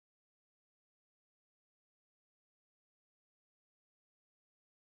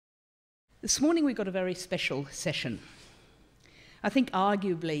This morning we've got a very special session. I think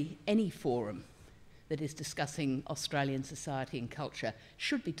arguably any forum that is discussing Australian society and culture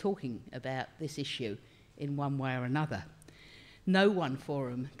should be talking about this issue in one way or another. No one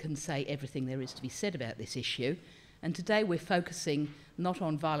forum can say everything there is to be said about this issue, and today we're focusing not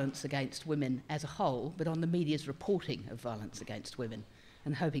on violence against women as a whole, but on the media's reporting of violence against women,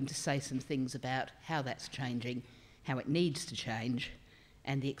 and hoping to say some things about how that's changing, how it needs to change,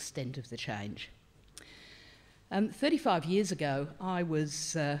 and the extent of the change. 35 years ago, I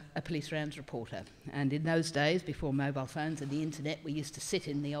was a police rounds reporter, and in those days, before mobile phones and the internet, we used to sit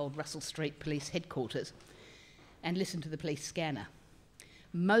in the old Russell Street Police headquarters and listen to the police scanner.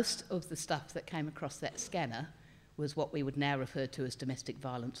 Most of the stuff that came across that scanner was what we would now refer to as domestic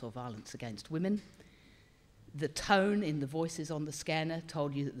violence or violence against women. The tone in the voices on the scanner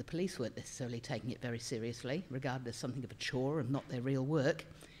told you that the police weren't necessarily taking it very seriously, regarded as something of a chore and not their real work.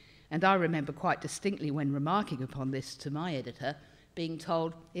 And I remember quite distinctly when remarking upon this to my editor, being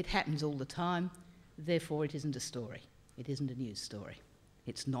told, it happens all the time, therefore it isn't a story. It isn't a news story.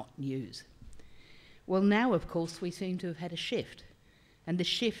 It's not news. Well, now, of course, we seem to have had a shift. And the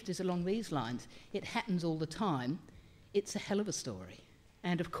shift is along these lines. It happens all the time. It's a hell of a story.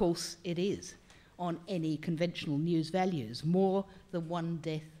 And of course it is, on any conventional news values, more than one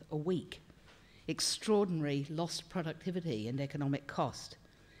death a week. Extraordinary lost productivity and economic cost.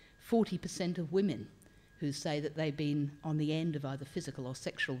 40% of women who say that they've been on the end of either physical or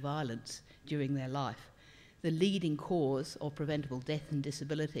sexual violence during their life. The leading cause of preventable death and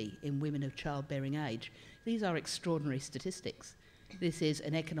disability in women of childbearing age. These are extraordinary statistics. This is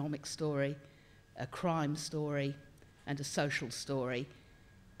an economic story, a crime story, and a social story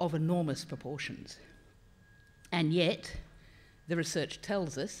of enormous proportions. And yet, the research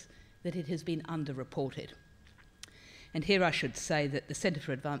tells us that it has been underreported. And here I should say that the Centre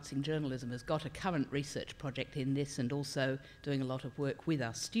for Advancing Journalism has got a current research project in this and also doing a lot of work with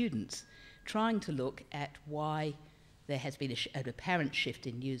our students, trying to look at why there has been an apparent shift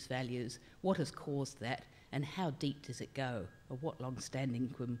in news values, what has caused that, and how deep does it go, or what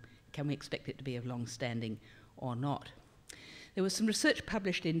long-standing can we expect it to be of long-standing or not. There was some research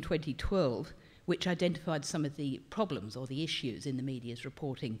published in 2012 which identified some of the problems or the issues in the media's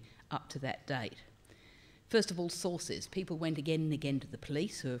reporting up to that date. First of all, sources. People went again and again to the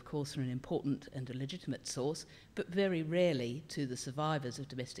police, who of course are an important and a legitimate source, but very rarely to the survivors of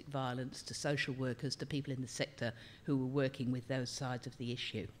domestic violence, to social workers, to people in the sector who were working with those sides of the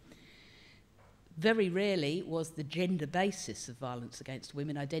issue. Very rarely was the gender basis of violence against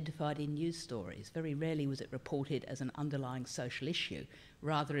women identified in news stories. Very rarely was it reported as an underlying social issue.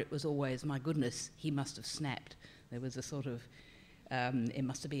 Rather, it was always, my goodness, he must have snapped. There was a sort of, it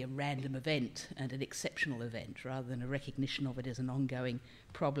must be a random event and an exceptional event, rather than a recognition of it as an ongoing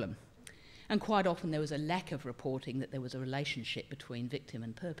problem. And quite often there was a lack of reporting that there was a relationship between victim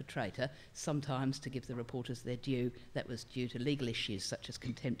and perpetrator. Sometimes, to give the reporters their due, that was due to legal issues such as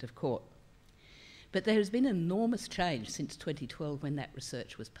contempt of court. But there has been an enormous change since 2012 when that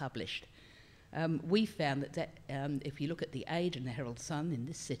research was published. We found that if you look at the Age and the Herald Sun in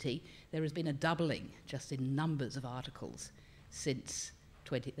this city, there has been a doubling just in numbers of articles since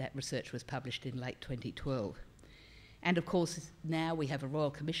that research was published in late 2012. And of course now we have a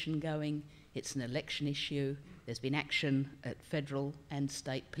Royal Commission going, it's an election issue, there's been action at federal and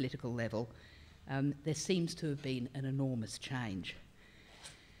state political level. There seems to have been an enormous change.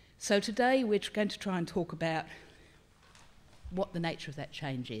 So today we're going to try and talk about what the nature of that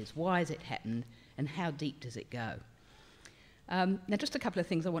change is, why has it happened, and how deep does it go. Now just a couple of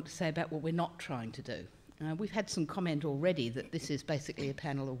things I want to say about what we're not trying to do. We've had some comment already that this is basically a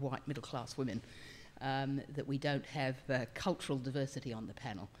panel of white middle-class women, that we don't have cultural diversity on the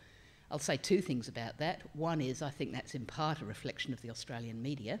panel. I'll say two things about that. One is I think that's in part a reflection of the Australian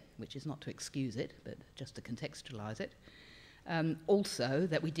media, which is not to excuse it, but just to contextualise it. Also,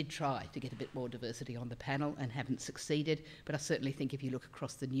 that we did try to get a bit more diversity on the panel and haven't succeeded, but I certainly think if you look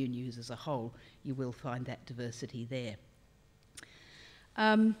across the new news as a whole, you will find that diversity there.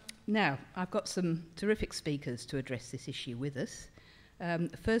 Now, I've got some terrific speakers to address this issue with us.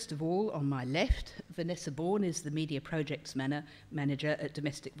 First of all, on my left, Vanessa Born is the Media Projects Manager at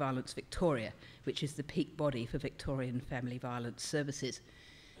Domestic Violence Victoria, which is the peak body for Victorian family violence services.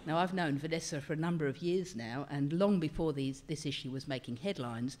 Now, I've known Vanessa for a number of years now, and long before this issue was making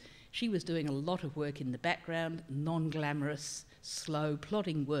headlines, she was doing a lot of work in the background, non-glamorous, slow,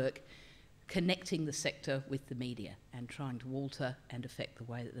 plodding work, connecting the sector with the media and trying to alter and affect the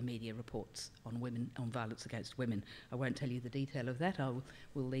way that the media reports on women, on violence against women. I won't tell you the detail of that, will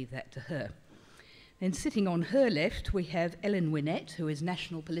leave that to her. And sitting on her left, we have Ellen Whinnett, who is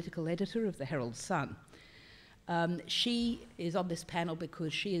National Political Editor of the Herald Sun. She is on this panel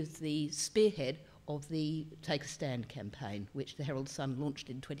because she is the spearhead of the Take a Stand campaign, which the Herald Sun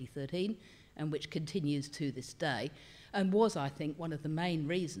launched in 2013 and which continues to this day, and was, I think, one of the main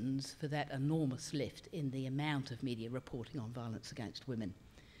reasons for that enormous lift in the amount of media reporting on violence against women.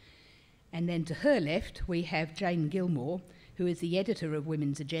 And then to her left, we have Jane Gilmore, who is the editor of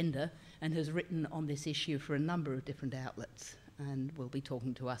Women's Agenda and has written on this issue for a number of different outlets, and will be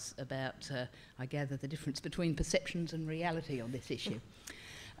talking to us about, I gather, the difference between perceptions and reality on this issue.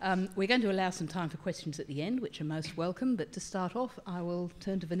 We're going to allow some time for questions at the end, which are most welcome, but to start off, I will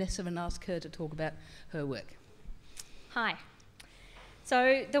turn to Vanessa and ask her to talk about her work. Hi.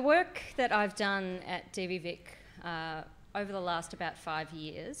 So the work that I've done at DVVic over the last about 5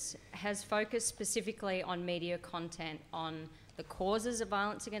 years has focused specifically on media content on the causes of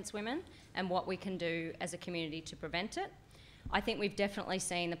violence against women and what we can do as a community to prevent it. I think we've definitely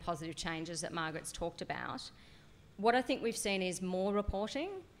seen the positive changes that Margaret's talked about. What I think we've seen is more reporting,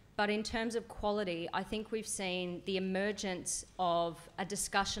 but in terms of quality, I think we've seen the emergence of a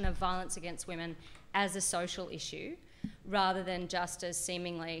discussion of violence against women as a social issue rather than just as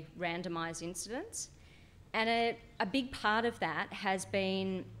seemingly randomised incidents. And a big part of that has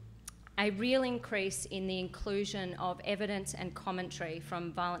been a real increase in the inclusion of evidence and commentary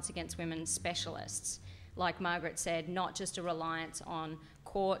from violence against women specialists. Like Margaret said, not just a reliance on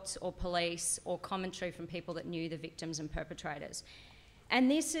courts or police or commentary from people that knew the victims and perpetrators.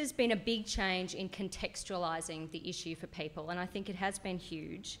 And this has been a big change in contextualising the issue for people, and I think it has been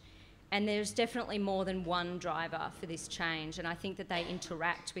huge. And there's definitely more than one driver for this change, and I think that they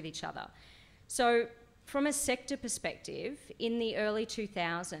interact with each other. So from a sector perspective, in the early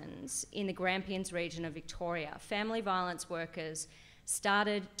 2000s, in the Grampians region of Victoria, family violence workers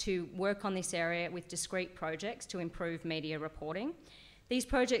started to work on this area with discrete projects to improve media reporting. These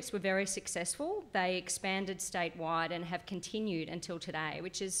projects were very successful. They expanded statewide and have continued until today,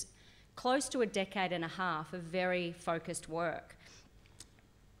 which is close to a decade and a half of very focused work.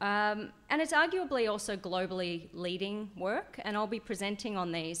 And it's arguably also globally leading work, and I'll be presenting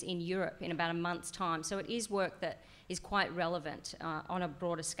on these in Europe in about a month's time, so it is work that is quite relevant on a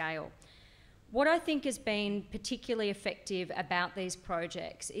broader scale. What I think has been particularly effective about these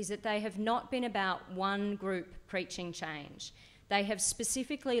projects is that they have not been about one group preaching change. They have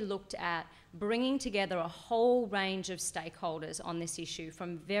specifically looked at bringing together a whole range of stakeholders on this issue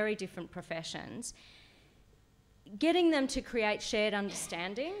from very different professions, getting them to create shared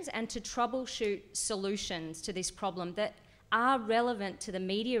understandings and to troubleshoot solutions to this problem that are relevant to the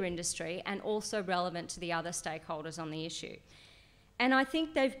media industry and also relevant to the other stakeholders on the issue. And I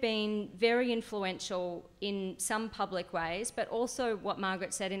think they've been very influential in some public ways, but also what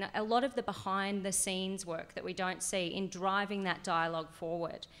Margaret said, in a lot of the behind-the-scenes work that we don't see in driving that dialogue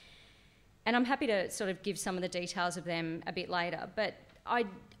forward. And I'm happy to sort of give some of the details of them a bit later, but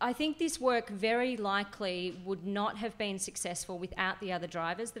I think this work very likely would not have been successful without the other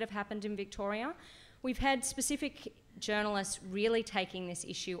drivers that have happened in Victoria. We've had specific journalists really taking this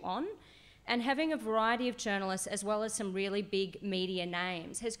issue on, and having a variety of journalists as well as some really big media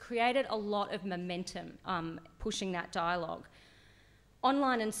names has created a lot of momentum pushing that dialogue.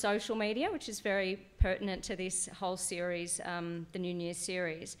 Online and social media, which is very pertinent to this whole series, the New Year's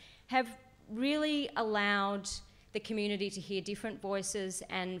series, have really allowed the community to hear different voices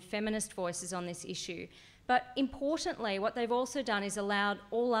and feminist voices on this issue. But importantly, what they've also done is allowed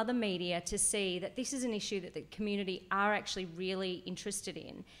all other media to see that this is an issue that the community are actually really interested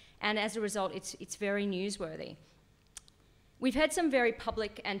in. And as a result, it's very newsworthy. We've had some very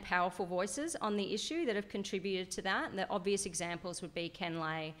public and powerful voices on the issue that have contributed to that. And the obvious examples would be Ken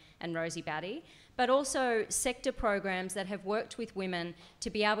Lay and Rosie Batty, but also sector programs that have worked with women to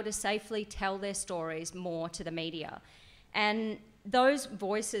be able to safely tell their stories more to the media. And those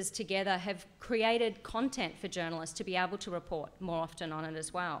voices together have created content for journalists to be able to report more often on it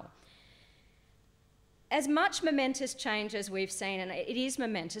as well. As much momentous change as we've seen, and it is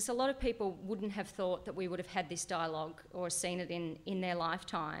momentous, a lot of people wouldn't have thought that we would have had this dialogue or seen it in their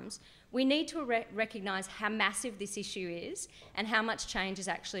lifetimes. We need to recognise how massive this issue is and how much change is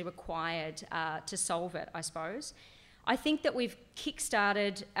actually required to solve it, I suppose. I think that we've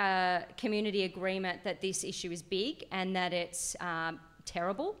kick-started a community agreement that this issue is big and that it's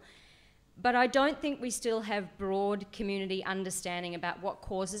terrible, but I don't think we still have broad community understanding about what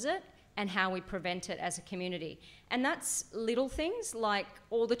causes it and how we prevent it as a community. And that's little things like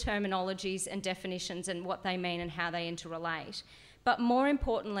all the terminologies and definitions and what they mean and how they interrelate, but more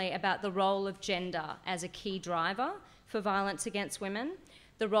importantly about the role of gender as a key driver for violence against women,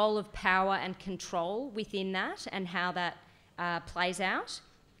 the role of power and control within that and how that plays out,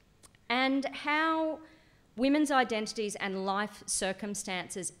 and how women's identities and life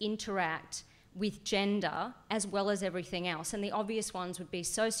circumstances interact with gender as well as everything else. And the obvious ones would be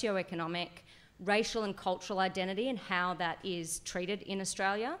socioeconomic, racial and cultural identity and how that is treated in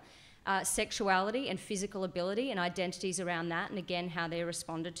Australia, sexuality and physical ability and identities around that, and again how they're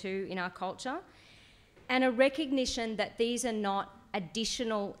responded to in our culture, and a recognition that these are not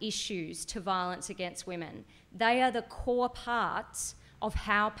additional issues to violence against women. They are the core parts of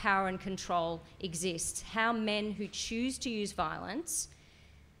how power and control exists, how men who choose to use violence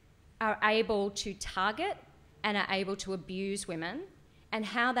are able to target and are able to abuse women, and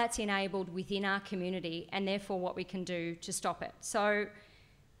how that's enabled within our community and therefore what we can do to stop it. So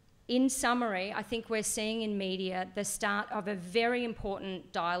in summary, I think we're seeing in media the start of a very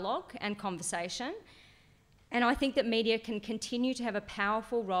important dialogue and conversation, and I think that media can continue to have a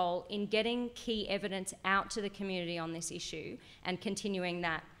powerful role in getting key evidence out to the community on this issue and continuing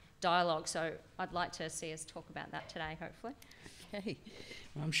that dialogue. So I'd like to see us talk about that today, hopefully. Okay.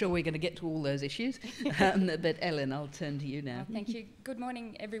 Well, I'm sure we're going to get to all those issues, but Ellen, I'll turn to you now. Well, thank you. Good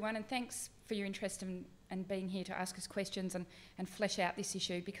morning, everyone, and thanks for your interest and being here to ask us questions and flesh out this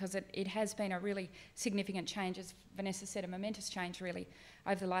issue, because it has been a really significant change, as Vanessa said, a momentous change really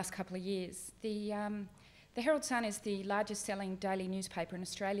over the last couple of years. The Herald Sun is the largest selling daily newspaper in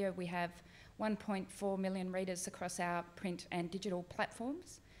Australia. We have 1.4 million readers across our print and digital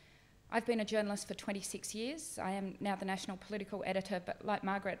platforms. I've been a journalist for 26 years. I am now the national political editor, but like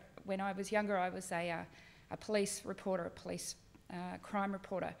Margaret, when I was younger, I was a police reporter, a police crime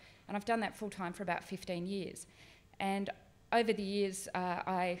reporter, and I've done that full-time for about 15 years. And over the years,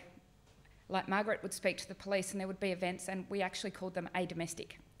 I, like Margaret, would speak to the police, and there would be events, and we actually called them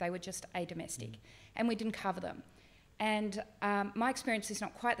a-domestic. They were just a-domestic, and we didn't cover them. And my experience is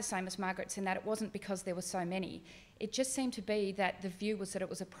not quite the same as Margaret's in that it wasn't because there were so many. It just seemed to be that the view was that it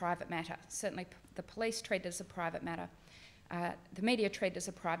was a private matter. Certainly the police treated it as a private matter. The media treated it as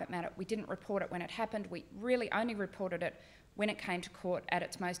a private matter. We didn't report it when it happened. We really only reported it when it came to court at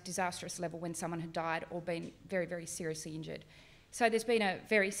its most disastrous level, when someone had died or been very, very seriously injured. So there's been a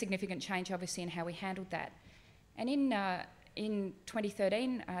very significant change, obviously, in how we handled that. And in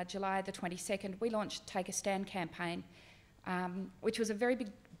 2013, July the 22nd, we launched Take a Stand campaign, which was a very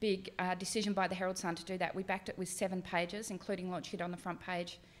big decision by the Herald Sun to do that. We backed it with 7 pages, including launching it on the front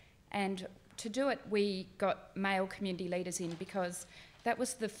page. And to do it, we got male community leaders in, because that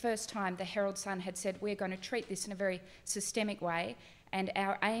was the first time the Herald Sun had said, we're going to treat this in a very systemic way, and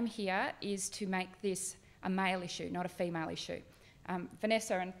our aim here is to make this a male issue, not a female issue.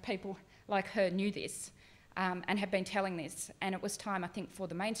 Vanessa and people like her knew this, and have been telling this, and it was time, I think, for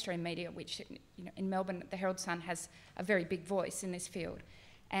the mainstream media, which, you know, in Melbourne, the Herald Sun has a very big voice in this field.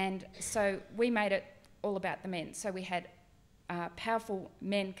 And so we made it all about the men. So we had powerful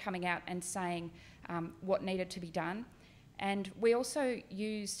men coming out and saying what needed to be done. And we also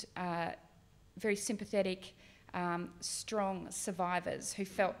used very sympathetic, strong survivors who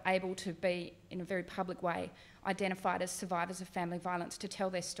felt able to be, in a very public way, identified as survivors of family violence to tell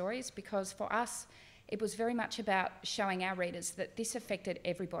their stories, because for us, it was very much about showing our readers that this affected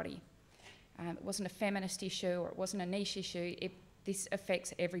everybody. It wasn't a feminist issue, or it wasn't a niche issue. This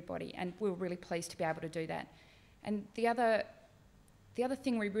affects everybody, and we were really pleased to be able to do that. And the other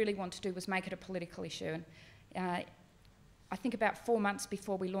thing we really wanted to do was make it a political issue. And I think about 4 months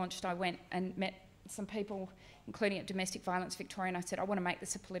before we launched, I went and met some people, including at Domestic Violence Victoria, and I said, I want to make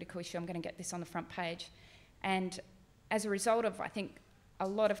this a political issue. I'm going to get this on the front page. And as a result of, I think, a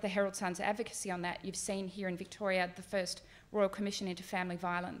lot of the Herald Sun's advocacy on that, you've seen here in Victoria the first Royal Commission into Family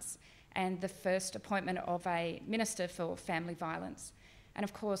Violence and the first appointment of a Minister for Family Violence. And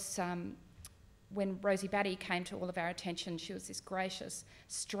of course, when Rosie Batty came to all of our attention, she was this gracious,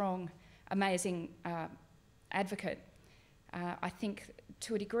 strong, amazing advocate. I think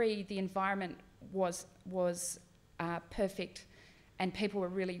to a degree the environment was perfect, and people were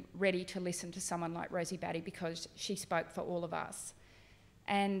really ready to listen to someone like Rosie Batty because she spoke for all of us.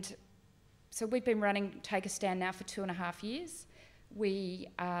 And so we've been running Take a Stand now for 2.5 years. We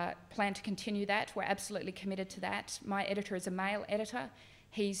plan to continue that. We're absolutely committed to that. My editor is a male editor.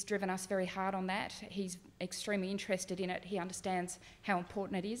 He's driven us very hard on that. He's extremely interested in it. He understands how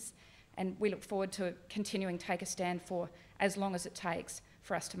important it is. And we look forward to continuing Take a Stand for as long as it takes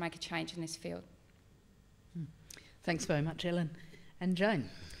for us to make a change in this field. Thanks very much, Ellen. And Jane.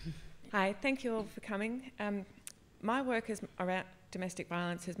 Hi, thank you all for coming. My work around domestic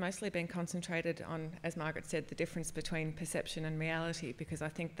violence has mostly been concentrated on, as Margaret said, the difference between perception and reality, because I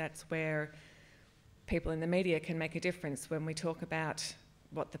think that's where people in the media can make a difference when we talk about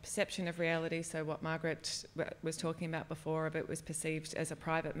what the perception of reality, so what Margaret was talking about before, of it was perceived as a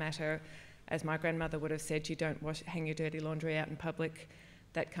private matter. As my grandmother would have said, you don't hang your dirty laundry out in public,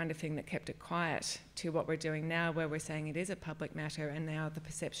 that kind of thing that kept it quiet, to what we're doing now, where we're saying it is a public matter, and now the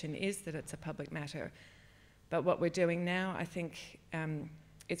perception is that it's a public matter. But what we're doing now, I think,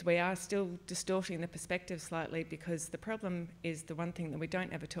 is we are still distorting the perspective slightly, because the problem is, the one thing that we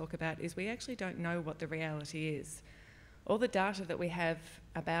don't ever talk about is we actually don't know what the reality is. All the data that we have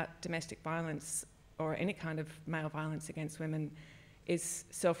about domestic violence or any kind of male violence against women is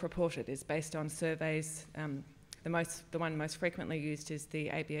self-reported, is based on surveys. The one most frequently used is the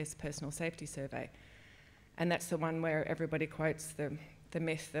ABS Personal Safety Survey. And that's the one where everybody quotes the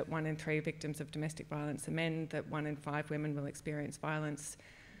myth that 1 in 3 victims of domestic violence are men, that 1 in 5 women will experience violence.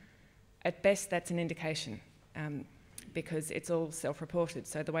 At best, that's an indication, because it's all self-reported.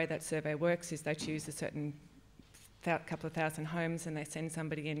 So the way that survey works is they choose a certain couple of thousand homes, and they send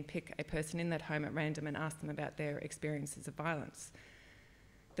somebody in, pick a person in that home at random, and ask them about their experiences of violence.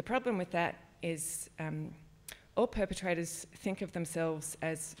 The problem with that is all perpetrators think of themselves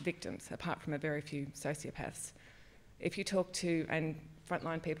as victims, apart from a very few sociopaths. If you talk to, and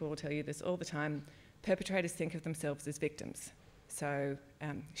frontline people will tell you this all the time, perpetrators think of themselves as victims. So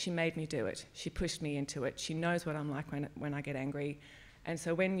she made me do it, she pushed me into it, she knows what I'm like when I get angry. And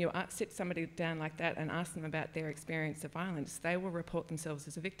so when you sit somebody down like that and ask them about their experience of violence, they will report themselves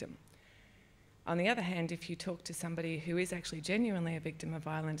as a victim. On the other hand, if you talk to somebody who is actually genuinely a victim of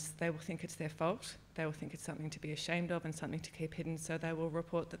violence, they will think it's their fault, they will think it's something to be ashamed of and something to keep hidden, so they will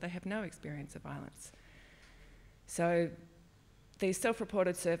report that they have no experience of violence. So these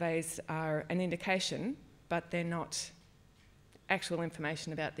self-reported surveys are an indication, but they're not actual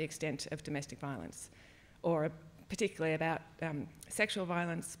information about the extent of domestic violence, or particularly about sexual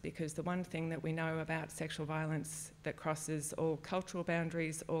violence, because the one thing that we know about sexual violence that crosses all cultural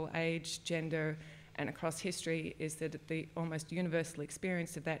boundaries, all age, gender, and across history is that the almost universal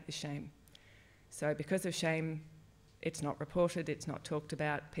experience of that is shame. So because of shame, it's not reported, it's not talked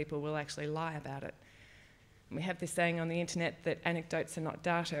about, people will actually lie about it. And we have this saying on the internet that anecdotes are not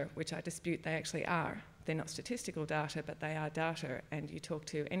data, which I dispute they actually are. They're not statistical data, but they are data. And you talk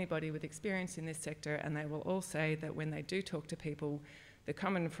to anybody with experience in this sector, and they will all say that when they do talk to people, the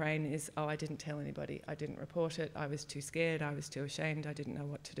common refrain is, oh, I didn't tell anybody, I didn't report it, I was too scared, I was too ashamed, I didn't know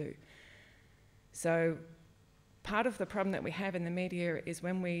what to do. So part of the problem that we have in the media is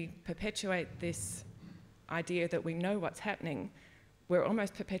when we perpetuate this idea that we know what's happening, we're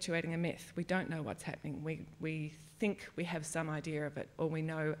almost perpetuating a myth. We don't know what's happening. We think we have some idea of it. All we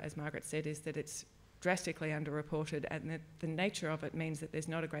know, as Margaret said, is that it's drastically underreported, and the nature of it means that there's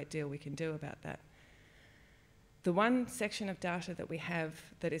not a great deal we can do about that. The one section of data that we have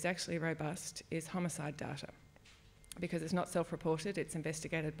that is actually robust is homicide data, because it's not self-reported, it's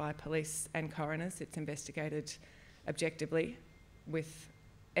investigated by police and coroners, it's investigated objectively with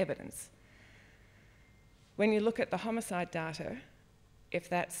evidence. When you look at the homicide data, if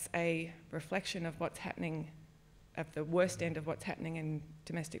that's a reflection of what's happening, of the worst end of what's happening in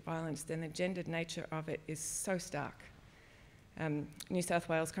domestic violence, then the gendered nature of it is so stark. New South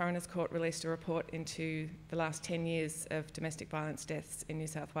Wales Coroner's Court released a report into the last 10 years of domestic violence deaths in New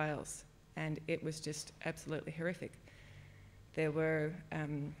South Wales, and it was just absolutely horrific. There were,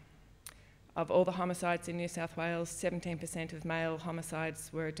 of all the homicides in New South Wales, 17% of male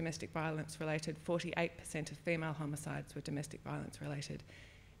homicides were domestic violence related, 48% of female homicides were domestic violence related.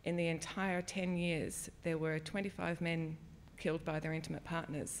 In the entire 10 years, there were 25 men killed by their intimate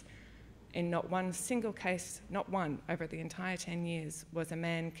partners. In not one single case, not one, over the entire 10 years, was a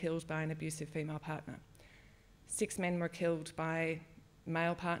man killed by an abusive female partner. 6 men were killed by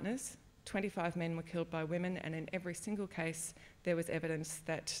male partners, 25 men were killed by women, and in every single case, there was evidence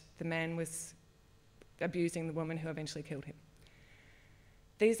that the man was abusing the woman who eventually killed him.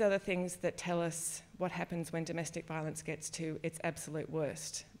 These are the things that tell us what happens when domestic violence gets to its absolute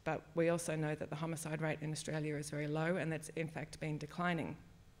worst. But we also know that the homicide rate in Australia is very low, and that's in fact been declining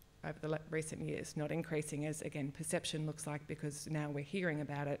over the recent years, not increasing as, again, perception looks like, because now we're hearing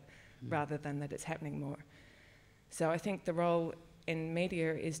about it rather than that it's happening more. So I think the role in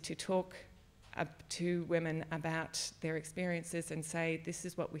media is to talk to women about their experiences and say, this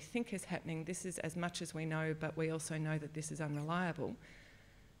is what we think is happening, this is as much as we know, but we also know that this is unreliable.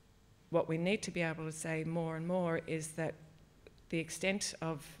 What we need to be able to say more and more is that the extent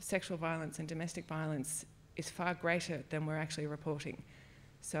of sexual violence and domestic violence is far greater than we're actually reporting.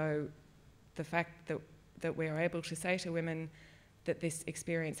 So the fact that we're able to say to women that this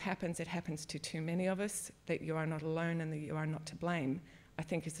experience happens, it happens to too many of us, that you are not alone and that you are not to blame, I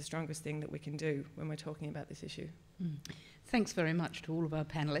think is the strongest thing that we can do when we're talking about this issue. Thanks very much to all of our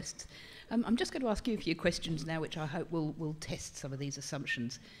panellists. I'm just going to ask you a few questions now, which I hope will test some of these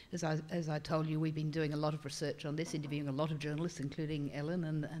assumptions. As I told you, we've been doing a lot of research on this, interviewing a lot of journalists, including Ellen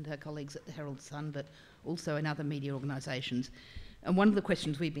and her colleagues at the Herald Sun, but also in other media organisations. And one of the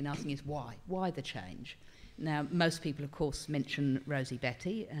questions we've been asking is why? Why the change? Now, most people, of course, mention Rosie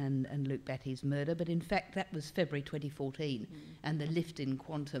Batty and Luke Batty's murder, but in fact that was February 2014, and the lift in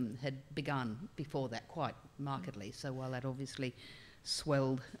quantum had begun before that quite markedly. So while that obviously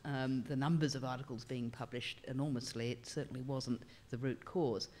swelled the numbers of articles being published enormously, it certainly wasn't the root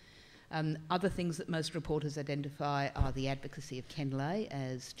cause. Other things that most reporters identify are the advocacy of Ken Lay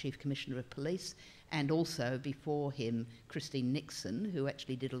as Chief Commissioner of Police, and also before him Christine Nixon, who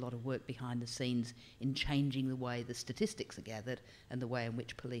actually did a lot of work behind the scenes in changing the way the statistics are gathered and the way in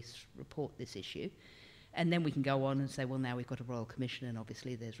which police report this issue. And then we can go on and say, well, now we've got a Royal Commission, and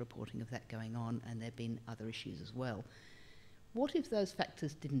obviously there's reporting of that going on, and there have been other issues as well. What if those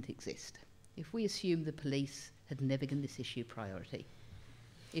factors didn't exist? If we assume the police had never given this issue priority,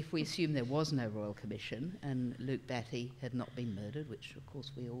 if we assume there was no Royal Commission and Luke Batty had not been murdered, which of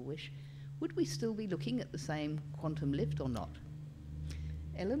course we all wish, would we still be looking at the same quantum lift or not?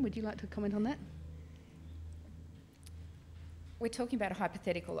 Ellen, would you like to comment on that? We're talking about a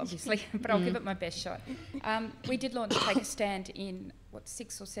hypothetical, obviously, but I'll give it my best shot. We did launch Take a Stand in,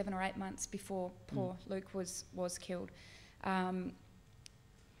 6 or 7 or 8 months before poor Luke was killed. You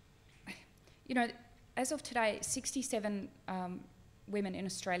know, as of today, 67 women in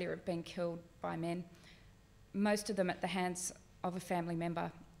Australia have been killed by men, most of them at the hands of a family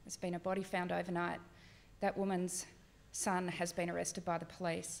member. There's been a body found overnight. That woman's son has been arrested by the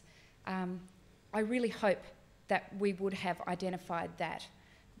police. I really hope that we would have identified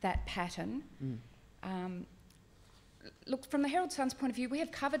that pattern. Look, from the Herald Sun's point of view, we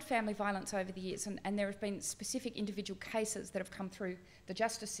have covered family violence over the years, and there have been specific individual cases that have come through the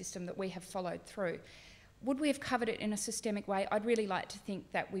justice system that we have followed through. Would we have covered it in a systemic way? I'd really like to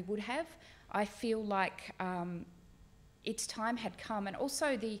think that we would have. I feel like its time had come, and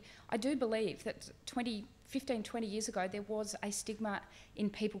also I do believe that 15, 20 years ago, there was a stigma in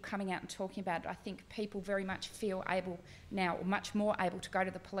people coming out and talking about it. I think people very much feel able now, or much more able, to go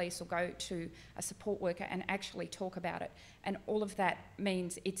to the police or go to a support worker and actually talk about it. And all of that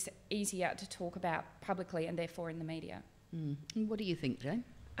means it's easier to talk about publicly and therefore in the media. What do you think, Jane?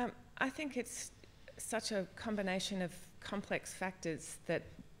 I think it's such a combination of complex factors that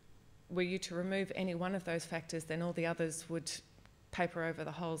were you to remove any one of those factors, then all the others would paper over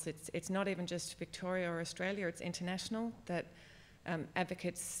the holes. It's not even just Victoria or Australia, it's international, that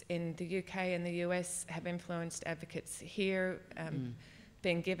advocates in the UK and the US have influenced advocates here,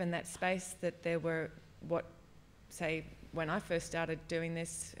 being given that space, that there were say, when I first started doing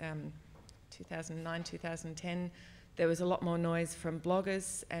this, 2009, 2010, there was a lot more noise from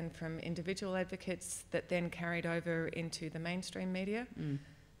bloggers and from individual advocates that then carried over into the mainstream media.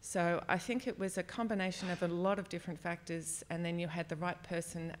 So I think it was a combination of a lot of different factors, and then you had the right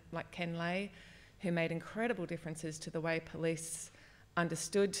person like Ken Lay, who made incredible differences to the way police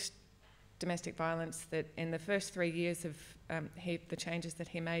understood domestic violence, that in the first 3 years of the changes that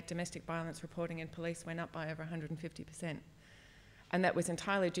he made, domestic violence reporting in police went up by over 150%. And that was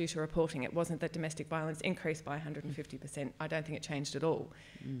entirely due to reporting. It wasn't that domestic violence increased by 150%. I don't think it changed at all.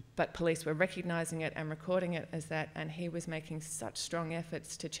 But police were recognising it and recording it as that, and he was making such strong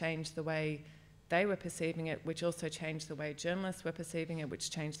efforts to change the way they were perceiving it, which also changed the way journalists were perceiving it,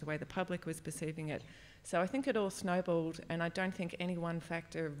 which changed the way the public was perceiving it. So I think it all snowballed, and I don't think any one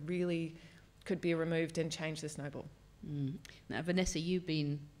factor really could be removed and change the snowball. Now, Vanessa, you've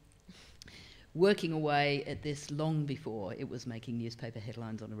been working away at this long before it was making newspaper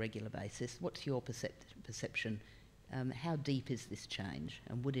headlines on a regular basis. What's your perception? How deep is this change,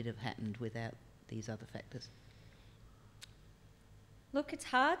 and would it have happened without these other factors? Look, it's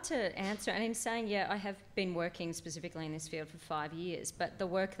hard to answer, and in saying, yeah, I have been working specifically in this field for 5 years, but the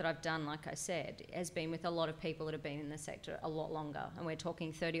work that I've done, like I said, has been with a lot of people that have been in the sector a lot longer, and we're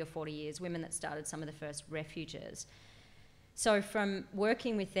talking 30 or 40 years, women that started some of the first refuges. So from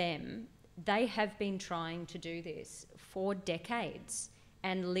working with them, they have been trying to do this for decades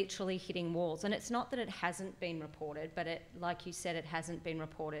and literally hitting walls. And it's not that it hasn't been reported, but it, like you said, it hasn't been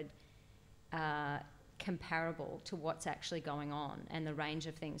reported comparable to what's actually going on and the range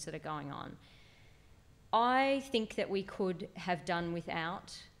of things that are going on. I think that we could have done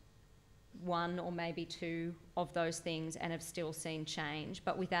without one or maybe two of those things and have still seen change,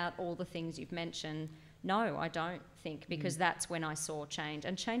 but without all the things you've mentioned, no, I don't think, because that's when I saw change.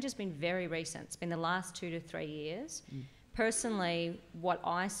 And change has been very recent. It's been the last 2 to 3 years. Personally, what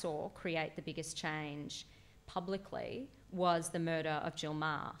I saw create the biggest change publicly was the murder of Jill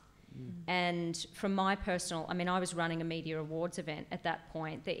Meagher. And from my personal, I mean, I was running a media awards event at that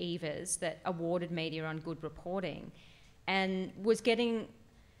point, the EVAs, that awarded media on good reporting, and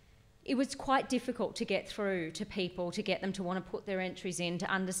it was quite difficult to get through to people, to get them to want to put their entries in, to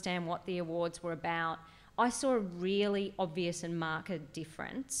understand what the awards were about. I saw a really obvious and marked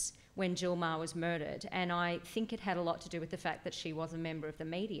difference when Jill Meagher was murdered, and I think it had a lot to do with the fact that she was a member of the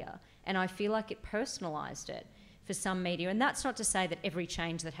media, and I feel like it personalised it for some media. And that's not to say that every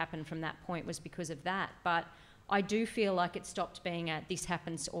change that happened from that point was because of that, but I do feel like it stopped being a this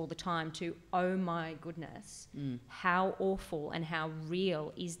happens all the time to, oh my goodness, how awful and how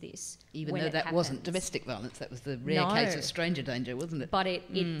real is this? Even when though it that happens. wasn't domestic violence, that was the rare case of stranger danger, wasn't it? But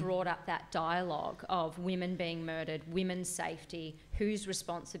it brought up that dialogue of women being murdered, women's safety, whose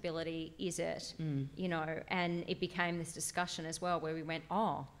responsibility is it, you know, and it became this discussion as well where we went,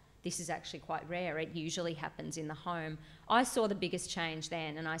 oh, this is actually quite rare. It usually happens in the home. I saw the biggest change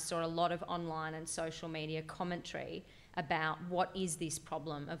then, and I saw a lot of online and social media commentary about what is this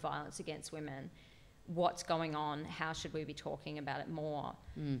problem of violence against women, what's going on, how should we be talking about it more.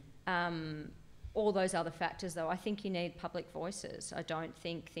 All those other factors, though, I think you need public voices. I don't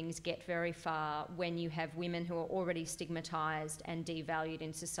think things get very far when you have women who are already stigmatised and devalued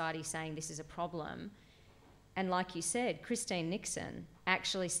in society saying this is a problem. And like you said, Christine Nixon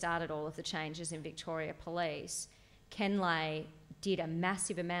actually started all of the changes in Victoria Police. Ken Lay did a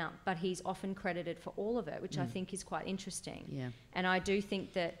massive amount, but he's often credited for all of it, which I think is quite interesting. Yeah. And I do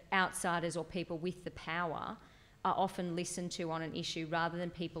think that outsiders or people with the power are often listened to on an issue rather than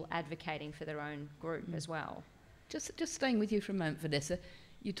people advocating for their own group as well. Just staying with you for a moment, Vanessa,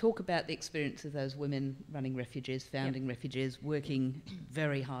 you talk about the experience of those women running refuges, founding refuges, working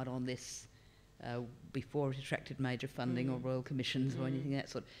very hard on this before it attracted major funding or royal commissions or anything of that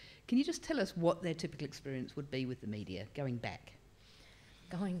sort. Can you just tell us what their typical experience would be with the media, going back?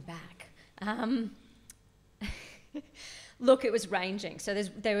 Going back. Look, it was ranging. So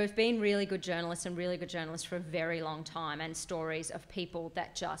there have been really good journalists for a very long time, and stories of people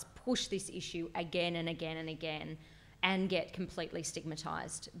that just push this issue again and again and again and get completely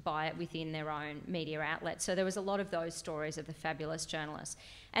stigmatised by it within their own media outlets. So there was a lot of those stories of the fabulous journalists.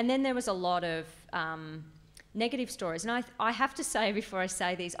 And then there was a lot of negative stories. And I have to say, before I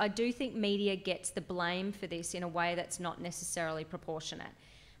say these, I do think media gets the blame for this in a way that's not necessarily proportionate.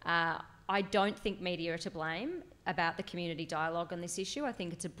 I don't think media are to blame about the community dialogue on this issue. I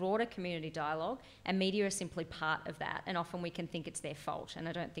think it's a broader community dialogue, and media are simply part of that. And often we can think it's their fault, and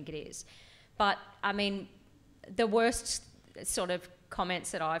I don't think it is. But, I mean, the worst sort of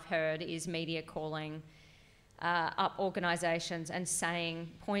comments that I've heard is media calling up organisations and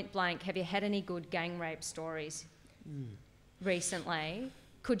saying, point blank, have you had any good gang rape stories recently?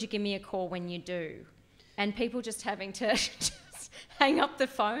 Could you give me a call when you do? And people just having to just hang up the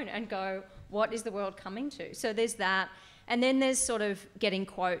phone and go, what is the world coming to? So there's that. And then there's sort of getting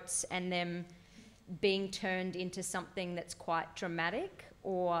quotes and them being turned into something that's quite dramatic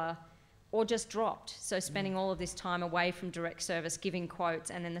or just dropped. So spending all of this time away from direct service, giving quotes,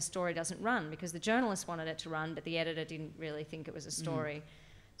 and then the story doesn't run because the journalist wanted it to run, but the editor didn't really think it was a story.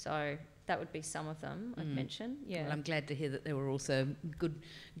 So that would be some of them I'd mention. Yeah. Well, I'm glad to hear that there were also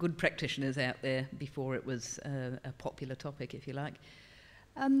good practitioners out there before it was a popular topic, if you like.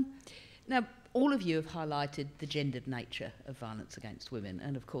 Now, all of you have highlighted the gendered nature of violence against women,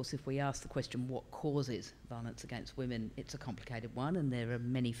 and of course if we ask the question what causes violence against women, it's a complicated one, and there are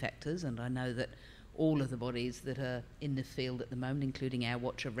many factors, and I know that all of the bodies that are in the field at the moment, including our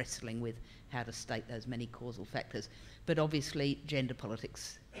watch, are wrestling with how to state those many causal factors. But obviously gender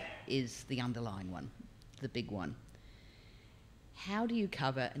politics is the underlying one, the big one. How do you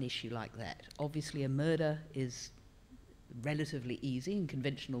cover an issue like that? Obviously a murder is relatively easy in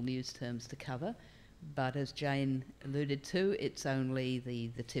conventional news terms to cover, but as Jane alluded to, it's only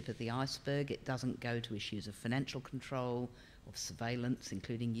the tip of the iceberg. It doesn't go to issues of financial control, of surveillance,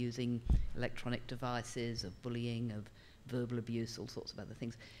 including using electronic devices, of bullying, of verbal abuse, all sorts of other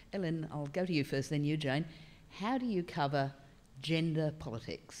things. Ellen, I'll go to you first, then you, Jane. How do you cover gender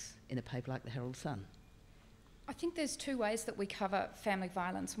politics in a paper like the Herald Sun? I think there's two ways that we cover family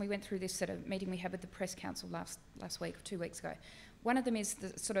violence, and we went through this sort of meeting we had with the Press Council last week or 2 weeks ago. One of them is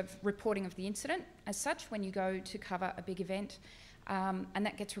the sort of reporting of the incident as such when you go to cover a big event, and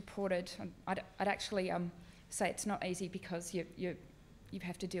that gets reported. I'd actually say it's not easy because you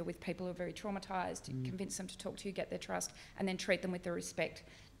have to deal with people who are very traumatised, convince them to talk to you, get their trust, and then treat them with the respect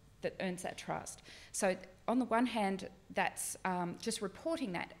that earns that trust. So on the one hand, that's just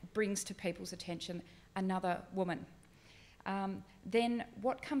reporting that brings to people's attention another woman. then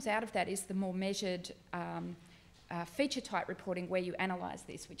what comes out of that is the more measured feature type reporting where you analyse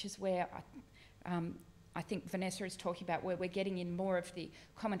this, which is where I think Vanessa is talking about, where we're getting in more of the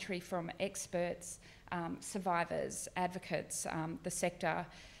commentary from experts, survivors, advocates, the sector,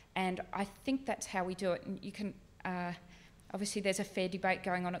 and I think that's how we do it. And you can, obviously there's a fair debate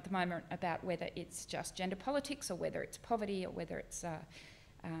going on at the moment about whether it's just gender politics or whether it's poverty or whether it's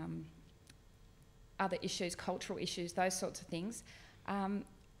other issues, cultural issues, those sorts of things.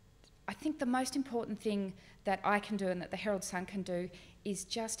 I think the most important thing that I can do and that the Herald Sun can do is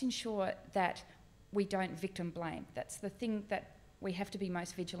just ensure that we don't victim blame. That's the thing that we have to be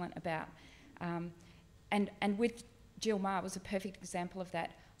most vigilant about. And with Jill Maher was a perfect example of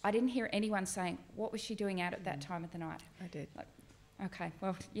that. I didn't hear anyone saying, what was she doing out at that time of the night? I did. Like, okay,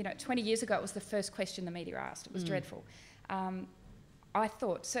 well, 20 years ago it was the first question the media asked. It was dreadful. I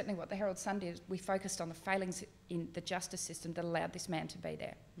thought, certainly what the Herald Sun did, we focused on the failings in the justice system that allowed this man to be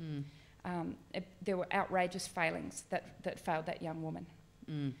there. There were outrageous failings that failed that young woman.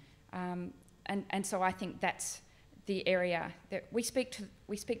 And so I think that's the area that we speak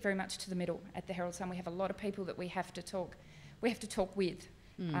very much to the middle at the Herald Sun. We have a lot of people that we have to talk with.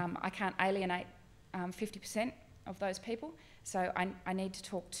 I can't alienate 50% of those people, so I need to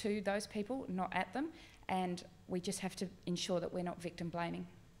talk to those people, not at them, and we just have to ensure that we're not victim blaming.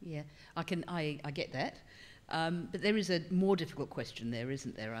 Yeah, I get that. But there is a more difficult question there,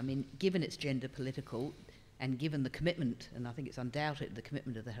 isn't there? I mean, given it's gender political and given the commitment, and I think it's undoubted, the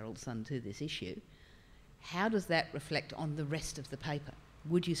commitment of the Herald Sun to this issue, how does that reflect on the rest of the paper?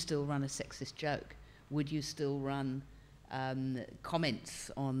 Would you still run a sexist joke? Would you still run comments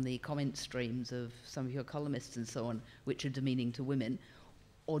on the comment streams of some of your columnists and so on, which are demeaning to women?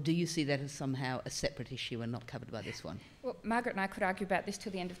 Or do you see that as somehow a separate issue and not covered by this one? Well, Margaret and I could argue about this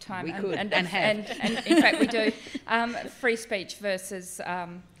till the end of time. We could, and have. And in fact we do. Free speech versus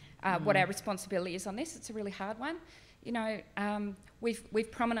what our responsibility is on this. It's a really hard one.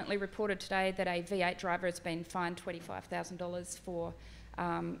 We've prominently reported today that a V8 driver has been fined $25,000 for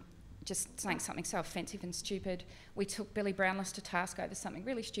just saying something so offensive and stupid. We took Billy Brownless to task over something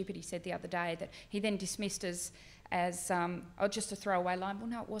really stupid he said the other day that he then dismissed as just a throwaway line. Well,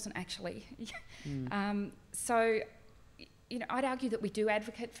 no, it wasn't actually. So, I'd argue that we do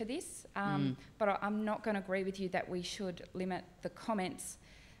advocate for this, but I'm not going to agree with you that we should limit the comments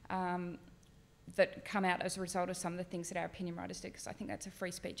that come out as a result of some of the things that our opinion writers do, because I think that's a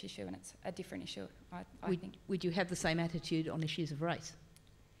free speech issue and it's a different issue, I think. Would you have the same attitude on issues of race?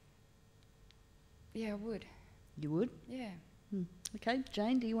 Yeah, I would. You would? Yeah. Okay,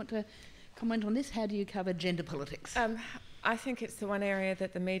 Jane, do you want to comment on this? How do you cover gender politics? I think it's the one area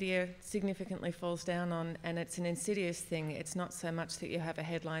that the media significantly falls down on, and it's an insidious thing. It's not so much that you have a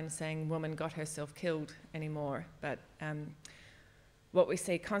headline saying woman got herself killed anymore, but what we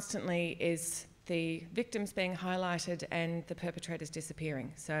see constantly is the victims being highlighted and the perpetrators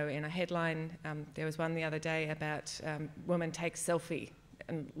disappearing. So in a headline, there was one the other day about woman takes selfie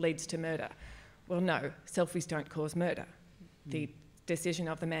and leads to murder. Well, no, selfies don't cause murder. The decision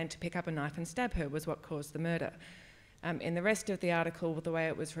of the man to pick up a knife and stab her was what caused the murder. In the rest of the article, the way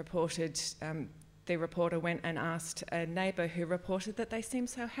it was reported, the reporter went and asked a neighbour who reported that they seemed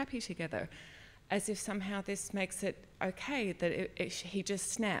so happy together, as if somehow this makes it okay that he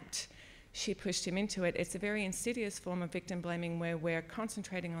just snapped. She pushed him into it. It's a very insidious form of victim blaming where we're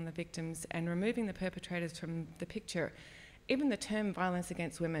concentrating on the victims and removing the perpetrators from the picture. Even the term violence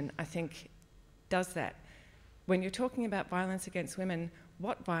against women, I think, does that. When you're talking about violence against women,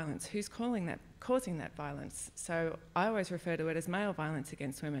 what violence? Who's causing that violence? So I always refer to it as male violence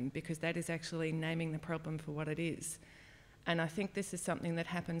against women because that is actually naming the problem for what it is. And I think this is something that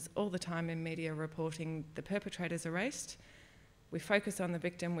happens all the time in media reporting. The perpetrator's erased. We focus on the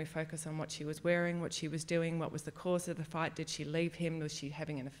victim, we focus on what she was wearing, what she was doing, what was the cause of the fight, did she leave him, was she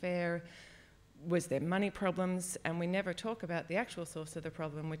having an affair, was there money problems, and we never talk about the actual source of the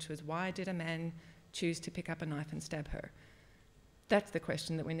problem, which was why did a man choose to pick up a knife and stab her? That's the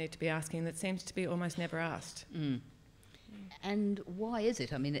question that we need to be asking that seems to be almost never asked. And why is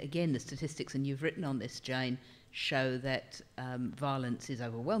it? I mean, again, the statistics, and you've written on this, Jane, show that violence is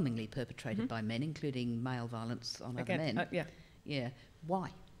overwhelmingly perpetrated by men, including male violence on other men. Yeah. Why?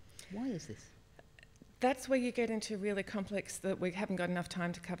 Why is this? That's where you get into really complex that we haven't got enough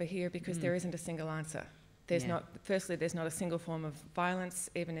time to cover here because there isn't a single answer. There's not a single form of violence,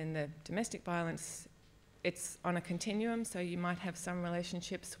 even in the domestic violence. It's on a continuum, so you might have some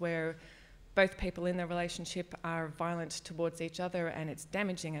relationships where both people in the relationship are violent towards each other and it's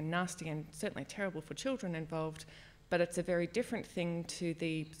damaging and nasty and certainly terrible for children involved, but it's a very different thing to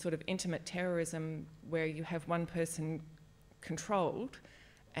the sort of intimate terrorism where you have one person controlled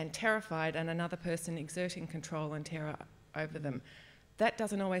and terrified, and another person exerting control and terror over them. That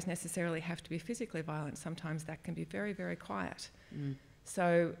doesn't always necessarily have to be physically violent. Sometimes that can be very, very quiet.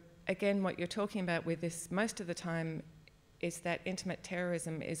 So again, what you're talking about with this most of the time is that intimate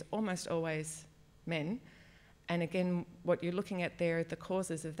terrorism is almost always men. And again, what you're looking at there, the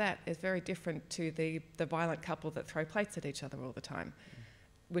causes of that, is very different to the violent couple that throw plates at each other all the time,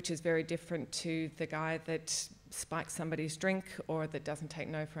 which is very different to the guy that spikes somebody's drink, or that doesn't take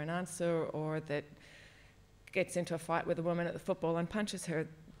no for an answer, or that gets into a fight with a woman at the football and punches her.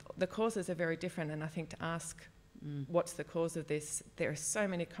 The causes are very different, and I think to ask what's the cause of this, there are so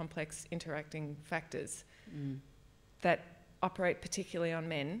many complex interacting factors that operate particularly on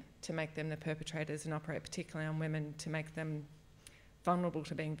men to make them the perpetrators, and operate particularly on women to make them vulnerable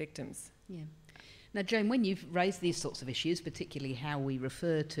to being victims. Yeah. Now, Joan, when you've raised these sorts of issues, particularly how we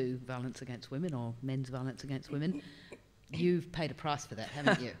refer to violence against women or men's violence against women, you've paid a price for that,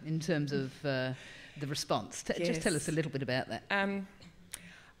 haven't you, in terms of the response? Yes. Just tell us a little bit about that.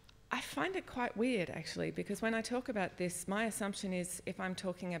 I find it quite weird, actually, because when I talk about this, my assumption is if I'm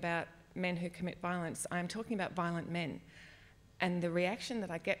talking about men who commit violence, I'm talking about violent men. And the reaction that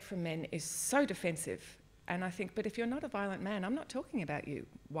I get from men is so defensive. And I think, but if you're not a violent man, I'm not talking about you.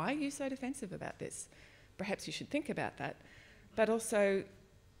 Why are you so defensive about this? Perhaps you should think about that. But also,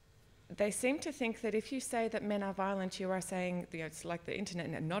 they seem to think that if you say that men are violent, you are saying, you know, it's like the internet,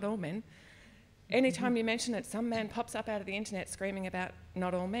 and not all men. Anytime you mention it, some man pops up out of the internet screaming about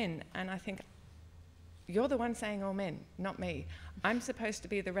not all men. And I think, you're the one saying all men, not me. I'm supposed to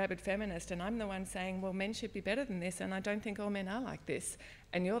be the rabid feminist, and I'm the one saying, well, men should be better than this, and I don't think all men are like this.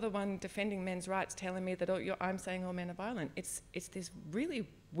 And you're the one defending men's rights, telling me that I'm saying all men are violent. It's this really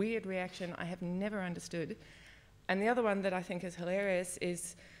weird reaction I have never understood. And the other one that I think is hilarious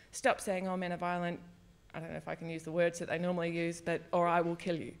is, stop saying all men are violent. I don't know if I can use the words that they normally use, but, or I will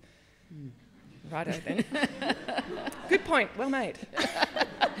kill you. Righto then. Good point, well made.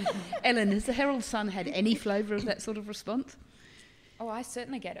 Ellen, has the Herald Sun had any flavour of that sort of response? Oh, I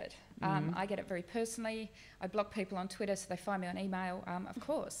certainly get it. I get it very personally. I block people on Twitter so they find me on email, of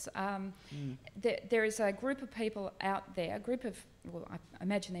course. There is a group of people out there, a group of, well, I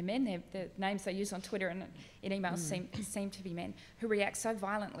imagine they're men, the names they use on Twitter and in emails seem to be men, who react so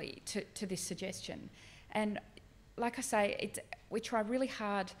violently to this suggestion. And like I say, we try really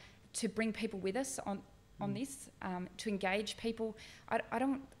hard to bring people with us on this, to engage people. I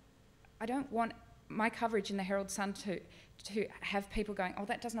don't want my coverage in the Herald Sun to have people going, oh,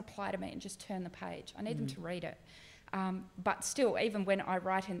 that doesn't apply to me, and just turn the page. I need them to read it. But still, even when I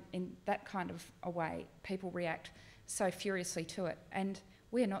write in that kind of a way, people react so furiously to it. And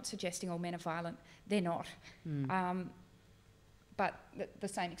we're not suggesting all men are violent. They're not. But the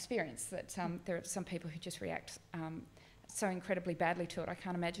same experience, that there are some people who just react so incredibly badly to it. I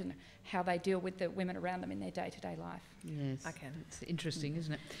can't imagine how they deal with the women around them in their day-to-day life. Yes, I can. It's interesting,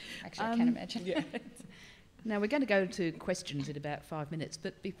 isn't it? Actually, I can imagine. Yeah. Now, we're going to go to questions in about 5 minutes,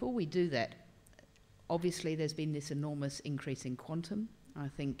 but before we do that, obviously there's been this enormous increase in quantum. I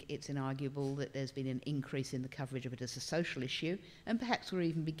think it's inarguable that there's been an increase in the coverage of it as a social issue, and perhaps we're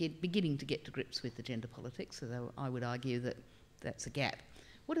even beginning to get to grips with the gender politics, although I would argue that that's a gap.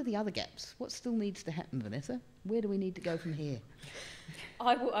 What are the other gaps? What still needs to happen, Vanessa? Where do we need to go from here?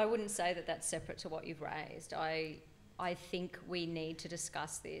 I wouldn't say that that's separate to what you've raised. I think we need to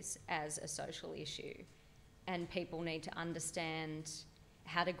discuss this as a social issue, and people need to understand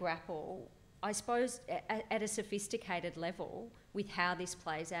how to grapple, I suppose, at a sophisticated level with how this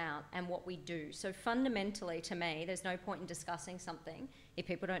plays out and what we do. So fundamentally, to me, there's no point in discussing something if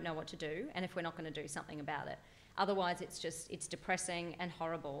people don't know what to do and if we're not going to do something about it. Otherwise, it's depressing and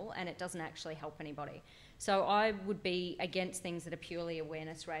horrible, and it doesn't actually help anybody. So I would be against things that are purely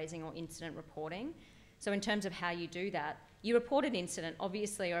awareness raising or incident reporting. So in terms of how you do that, you report an incident,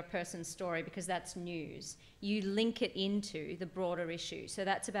 obviously, or a person's story, because that's news. You link it into the broader issue. So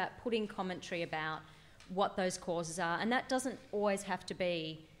that's about putting commentary about what those causes are, and that doesn't always have to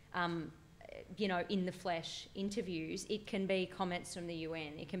be, in the flesh interviews. It can be comments from the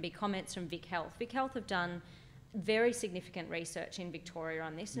UN. It can be comments from Vic Health. Vic Health have done very significant research in Victoria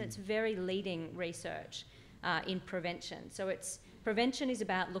on this, and it's very leading research in prevention. So prevention is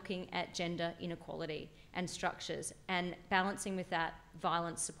about looking at gender inequality and structures and balancing with that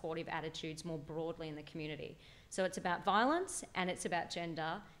violence supportive attitudes more broadly in the community. So it's about violence and it's about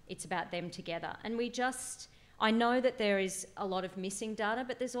gender, it's about them together. And I know that there is a lot of missing data,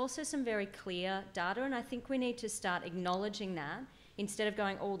 but there's also some very clear data, and I think we need to start acknowledging that instead of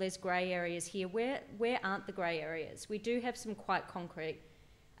going, oh, there's grey areas here. Where aren't the grey areas? We do have some quite concrete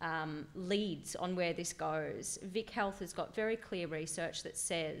leads on where this goes. Vic Health has got very clear research that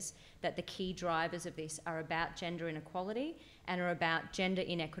says that the key drivers of this are about gender inequality and are about gender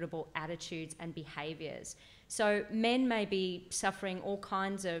inequitable attitudes and behaviours. So men may be suffering all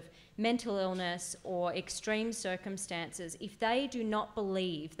kinds of mental illness or extreme circumstances. If they do not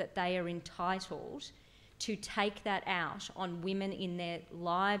believe that they are entitled to take that out on women in their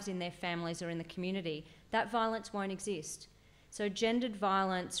lives, in their families or in the community, that violence won't exist. So gendered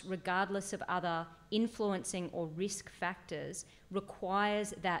violence, regardless of other influencing or risk factors,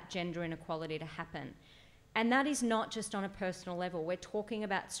 requires that gender inequality to happen. And that is not just on a personal level. We're talking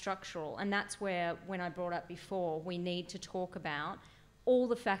about structural, and that's where, when I brought up before, we need to talk about all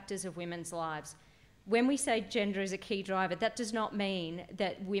the factors of women's lives. When we say gender is a key driver, that does not mean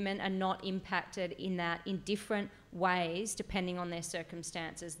that women are not impacted in that in different ways depending on their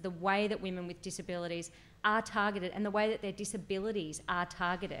circumstances. The way that women with disabilities are targeted and the way that their disabilities are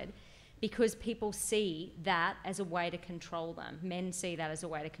targeted, because people see that as a way to control them. Men see that as a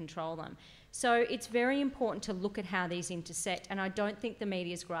way to control them. So it's very important to look at how these intersect, and I don't think the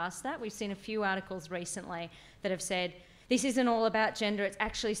media's grasped that. We've seen a few articles recently that have said, this isn't all about gender, it's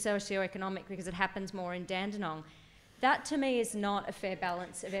actually socioeconomic because it happens more in Dandenong. That to me is not a fair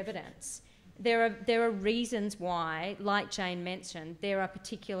balance of evidence. There are reasons why, like Jane mentioned, there are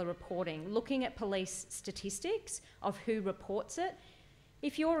particular reporting. Looking at police statistics of who reports it,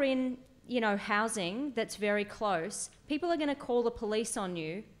 if you're in housing that's very close, people are going to call the police on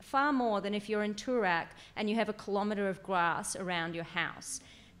you far more than if you're in Toorak and you have a kilometre of grass around your house.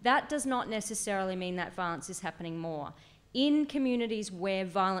 That does not necessarily mean that violence is happening more. In communities where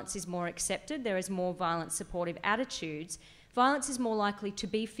violence is more accepted, there is more violence supportive attitudes, violence is more likely to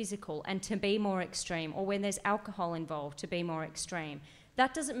be physical and to be more extreme, or when there's alcohol involved, to be more extreme.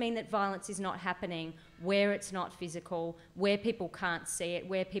 That doesn't mean that violence is not happening where it's not physical, where people can't see it,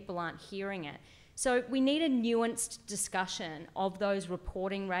 where people aren't hearing it. So we need a nuanced discussion of those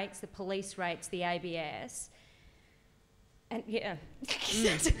reporting rates, the police rates, the ABS. And yeah,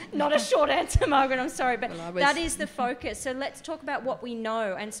 not a short answer, Margaret, I'm sorry, but that is the focus. So let's talk about what we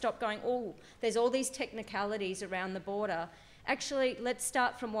know and stop going, oh, there's all these technicalities around the border. Actually, let's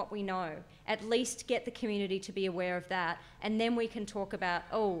start from what we know. At least get the community to be aware of that, and then we can talk about,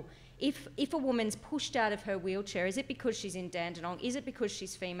 oh, if a woman's pushed out of her wheelchair, is it because she's in Dandenong? Is it because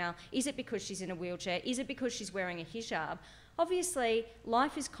she's female? Is it because she's in a wheelchair? Is it because she's wearing a hijab? Obviously,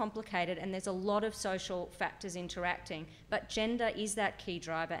 life is complicated and there's a lot of social factors interacting, but gender is that key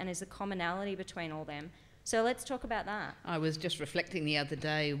driver and is a commonality between all them. So let's talk about that. I was just reflecting the other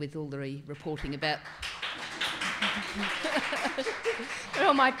day with all the reporting about... And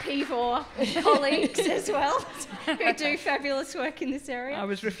all my P4 colleagues as well, who do fabulous work in this area. I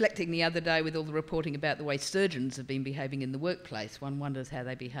was reflecting the other day with all the reporting about the way surgeons have been behaving in the workplace. One wonders how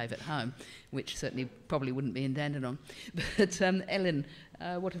they behave at home, which certainly probably wouldn't be in Dandenong. But Ellen,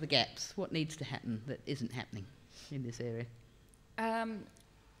 what are the gaps? What needs to happen that isn't happening in this area?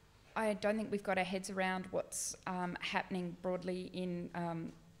 I don't think we've got our heads around what's happening broadly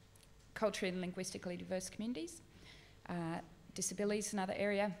in culturally and linguistically diverse communities. Disability is another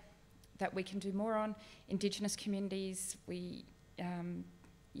area that we can do more on. Indigenous communities, we're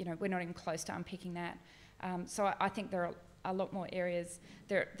not even close to unpicking that. So I think there are a lot more areas.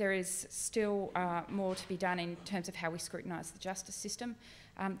 There is still more to be done in terms of how we scrutinise the justice system.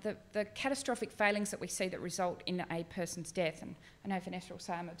 The catastrophic failings that we see that result in a person's death, and I know Vanessa will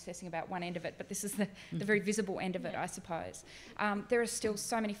say I'm obsessing about one end of it, but this is the very visible end of it, I suppose. There are still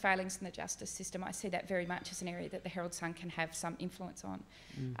so many failings in the justice system. I see that very much as an area that the Herald Sun can have some influence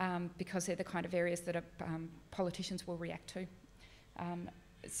on, because they're the kind of areas that politicians will react to.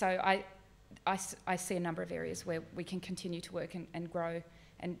 So I see a number of areas where we can continue to work and grow,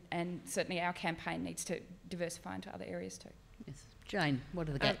 and certainly our campaign needs to diversify into other areas too. Yes. Jane, what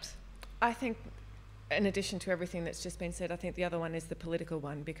are the gaps? I think, in addition to everything that's just been said, I think the other one is the political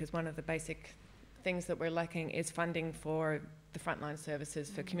one, because one of the basic things that we're lacking is funding for the frontline services,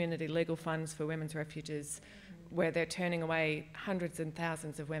 for community legal funds for women's refuges, where they're turning away hundreds and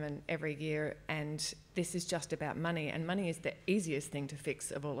thousands of women every year, and this is just about money, and money is the easiest thing to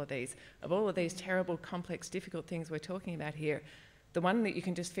fix of all of these terrible, complex, difficult things we're talking about here. The one that you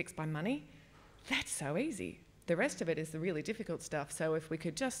can just fix by money, that's so easy. The rest of it is the really difficult stuff. So if we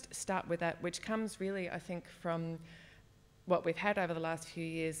could just start with that, which comes really, I think, from what we've had over the last few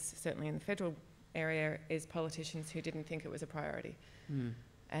years, certainly in the federal area, is politicians who didn't think it was a priority.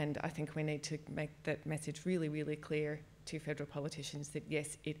 And I think we need to make that message really, really clear to federal politicians that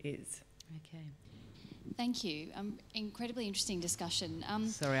yes, it is. Okay. Thank you. Incredibly interesting discussion.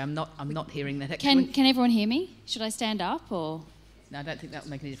 Sorry, I'm not hearing that actually. Can everyone hear me? Should I stand up or? No, I don't think that will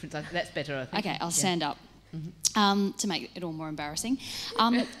make any difference. That's better, I think. Okay, I'll stand up to make it all more embarrassing.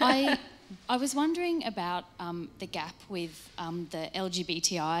 I was wondering about the gap with the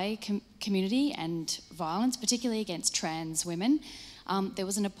LGBTI community and violence, particularly against trans women. There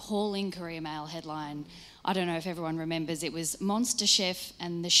was an appalling Courier Mail headline. I don't know if everyone remembers. It was Monster Chef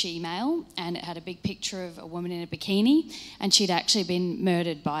and the She-Male, and it had a big picture of a woman in a bikini, and she'd actually been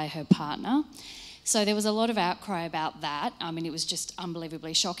murdered by her partner. So there was a lot of outcry about that. I mean, it was just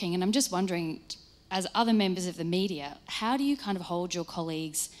unbelievably shocking. And I'm just wondering, as other members of the media, how do you kind of hold your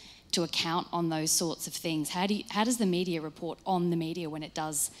colleagues to account on those sorts of things? How does the media report on the media when it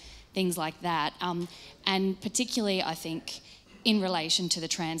does things like that? And particularly, I think, in relation to the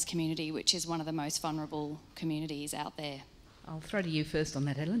trans community, which is one of the most vulnerable communities out there. I'll throw to you first on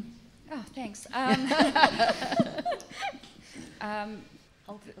that, Helen. Oh, thanks.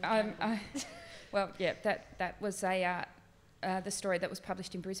 Well, yeah, that was the story that was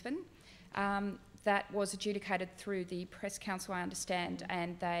published in Brisbane. That was adjudicated through the Press Council, I understand,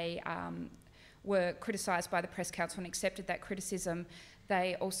 and they were criticised by the Press Council and accepted that criticism.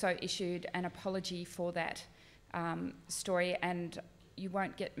 They also issued an apology for that story, and you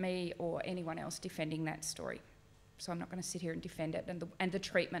won't get me or anyone else defending that story. So I'm not going to sit here and defend it and the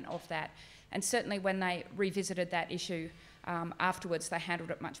treatment of that. And certainly when they revisited that issue afterwards, they handled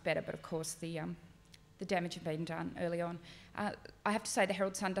it much better. But of course, the damage had been done early on. I have to say the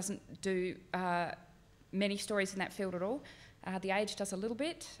Herald Sun doesn't do many stories in that field at all. The Age does a little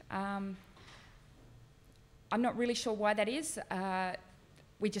bit. I'm not really sure why that is.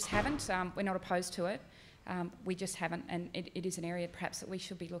 We just haven't. We're not opposed to it. We just haven't, and it is an area perhaps that we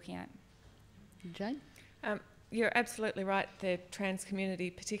should be looking at. Jane? You're absolutely right. The trans community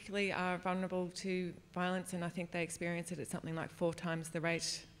particularly are vulnerable to violence, and I think they experience it at something like 4 times the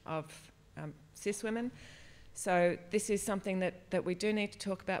rate of cis women. So this is something that we do need to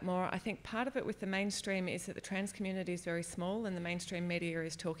talk about more. I think part of it with the mainstream is that the trans community is very small, and the mainstream media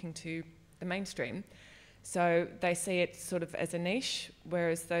is talking to the mainstream. So they see it sort of as a niche,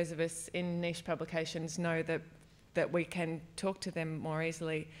 whereas those of us in niche publications know that we can talk to them more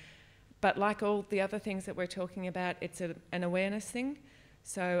easily. But like all the other things that we're talking about, it's an awareness thing.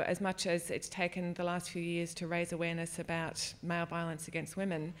 So as much as it's taken the last few years to raise awareness about male violence against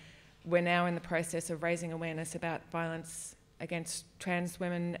women, we're now in the process of raising awareness about violence against trans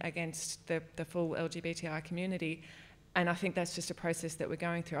women, against the full LGBTI community. And I think that's just a process that we're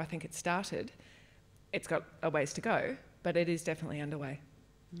going through. I think it started. It's got a ways to go, but it is definitely underway.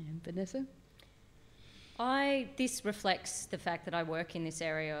 Yeah, Vanessa? This reflects the fact that I work in this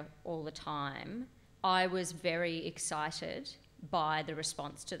area all the time. I was very excited by the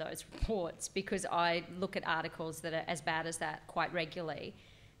response to those reports because I look at articles that are as bad as that quite regularly.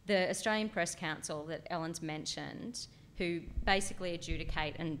 The Australian Press Council that Ellen's mentioned, who basically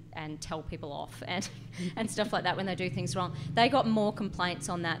adjudicate and tell people off and stuff like that when they do things wrong, they got more complaints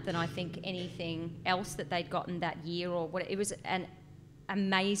on that than I think anything else that they'd gotten that year or what. It was an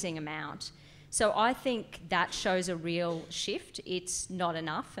amazing amount. So I think that shows a real shift. It's not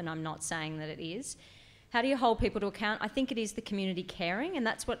enough, and I'm not saying that it is. How do you hold people to account? I think it is the community caring, and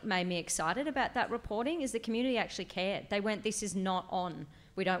that's what made me excited about that reporting, is the community actually cared. They went, this is not on.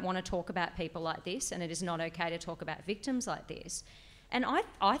 We don't want to talk about people like this, and it is not okay to talk about victims like this. And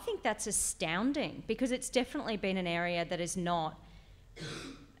I think that's astounding, because it's definitely been an area that is not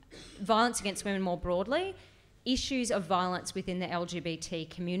violence against women more broadly. Issues of violence within the LGBT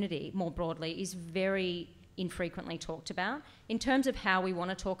community more broadly is very infrequently talked about. In terms of how we want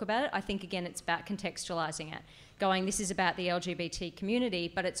to talk about it, I think, again, it's about contextualising it, going, this is about the LGBT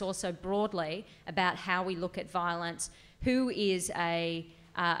community, but it's also broadly about how we look at violence, who is a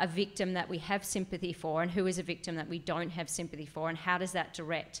victim that we have sympathy for and who is a victim that we don't have sympathy for, and how does that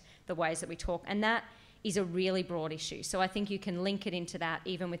direct the ways that we talk. And that is a really broad issue. So I think you can link it into that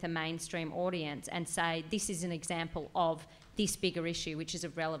even with a mainstream audience and say this is an example of this bigger issue which is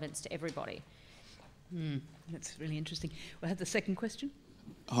of relevance to everybody. That's really interesting. We'll have the second question.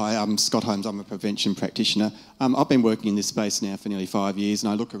 Hi, I'm Scott Holmes. I'm a prevention practitioner. I've been working in this space now for nearly 5 years,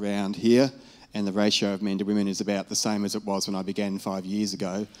 and I look around here and the ratio of men to women is about the same as it was when I began 5 years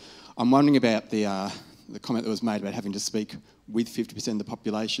ago. I'm wondering about the comment that was made about having to speak with 50% of the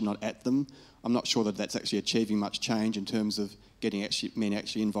population, not at them. I'm not sure that that's actually achieving much change in terms of getting men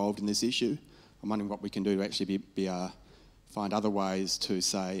actually involved in this issue. I'm wondering what we can do to actually find other ways to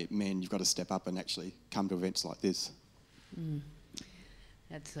say, men, you've got to step up and actually come to events like this.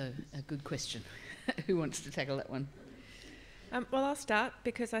 That's a good question. Who wants to tackle that one? Well, I'll start,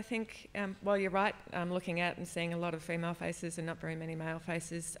 because I think, while you're right, looking at and seeing a lot of female faces and not very many male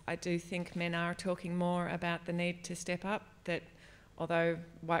faces, I do think men are talking more about the need to step up, that although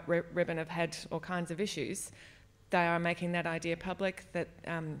White Ribbon have had all kinds of issues, they are making that idea public that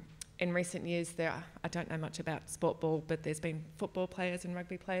in recent years I don't know much about sport ball, but there's been football players and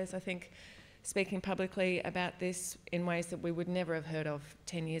rugby players, I think, speaking publicly about this in ways that we would never have heard of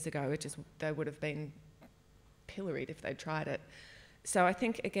 10 years ago. They would have been pilloried if they'd tried it. So I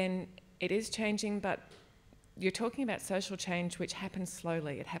think, again, it is changing, but you're talking about social change which happens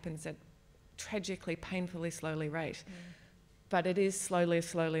slowly. It happens at tragically, painfully slowly rate. But it is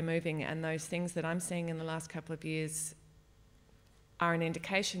slowly moving, and those things that I'm seeing in the last couple of years are an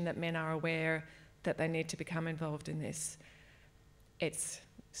indication that men are aware that they need to become involved in this. It's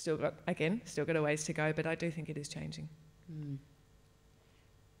still got a ways to go, but I do think it is changing.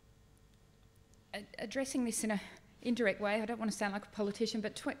 Addressing this in an indirect way, I don't want to sound like a politician,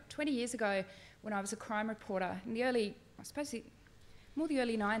 but 20 years ago, when I was a crime reporter, in the early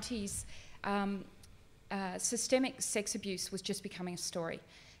 90s, systemic sex abuse was just becoming a story.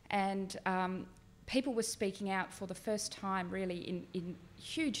 And people were speaking out for the first time, really, in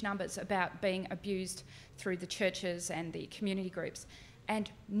huge numbers about being abused through the churches and the community groups. And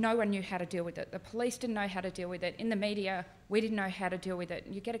no one knew how to deal with it. The police didn't know how to deal with it. In the media, we didn't know how to deal with it.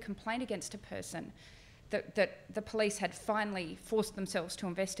 You get a complaint against a person that the police had finally forced themselves to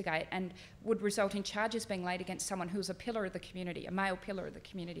investigate, and would result in charges being laid against someone who was a pillar of the community, a male pillar of the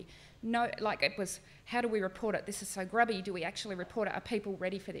community. No, like, it was, how do we report it? This is so grubby. Do we actually report it? Are people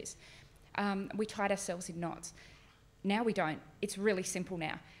ready for this? We tied ourselves in knots. Now we don't. It's really simple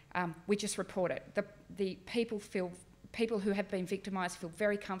now. We just report it. The people who have been victimised feel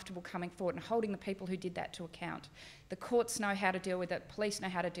very comfortable coming forward and holding the people who did that to account. The courts know how to deal with it, police know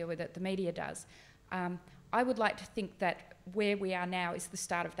how to deal with it, the media does. I would like to think that where we are now is the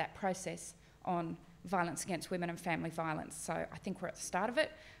start of that process on violence against women and family violence. So I think we're at the start of it.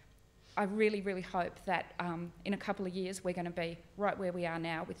 I really, really hope that in a couple of years we're going to be right where we are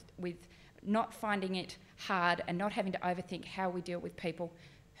now with not finding it hard and not having to overthink how we deal with people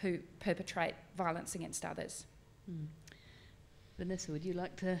who perpetrate violence against others. Vanessa, would you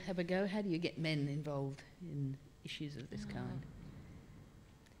like to have a go? How do you get men involved in issues of this kind?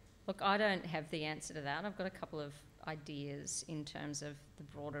 Look, I don't have the answer to that. I've got a couple of ideas in terms of the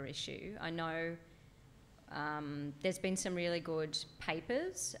broader issue. I know there's been some really good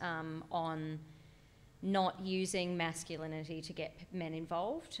papers on not using masculinity to get men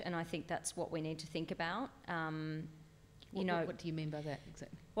involved, and I think that's what we need to think about. What do you mean by that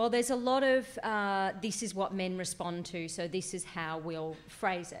exactly? Well, there's a lot of this is what men respond to, so this is how we'll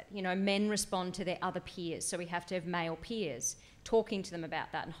phrase it. You know, men respond to their other peers, so we have to have male peers talking to them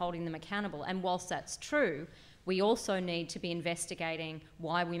about that and holding them accountable. And whilst that's true, we also need to be investigating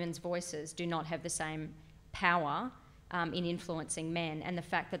why women's voices do not have the same power in influencing men, and the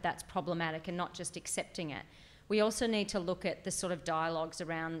fact that that's problematic and not just accepting it. We also need to look at the sort of dialogues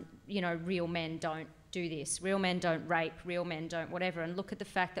around, you know, real men don't do this, real men don't rape, real men don't whatever, and look at the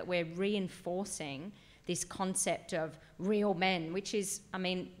fact that we're reinforcing this concept of real men, which is, I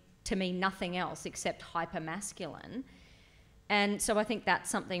mean, to me, nothing else except hyper-masculine. And so I think that's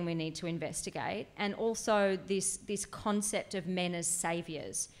something we need to investigate. And also this concept of men as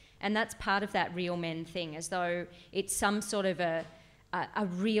saviours. And that's part of that real men thing, as though it's some sort of a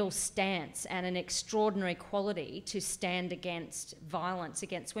real stance and an extraordinary quality to stand against violence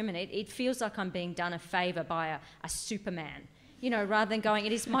against women. It feels like I'm being done a favour by a Superman, you know, rather than going,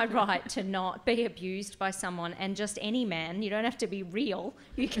 it is my right to not be abused by someone, and just any man, you don't have to be real,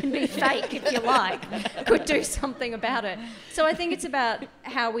 you can be fake if you like, could do something about it. So I think it's about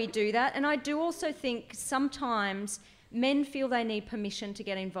how we do that. And I do also think sometimes men feel they need permission to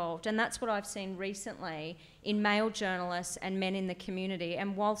get involved, and that's what I've seen recently in male journalists and men in the community.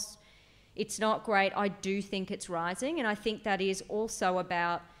 And whilst it's not great, I do think it's rising, and I think that is also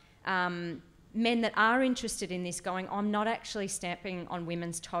about men that are interested in this going, I'm not actually stepping on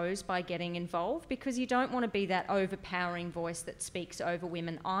women's toes by getting involved, because you don't want to be that overpowering voice that speaks over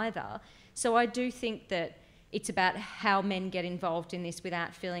women either. So I do think that it's about how men get involved in this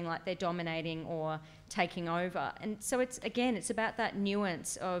without feeling like they're dominating or taking over. And so it's about that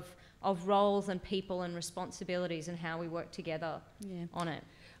nuance of roles and people and responsibilities and how we work together on it.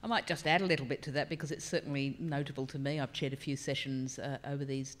 I might just add a little bit to that, because it's certainly notable to me. I've chaired a few sessions over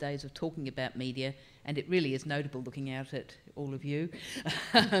these days of talking about media, and it really is notable, looking out at all of you,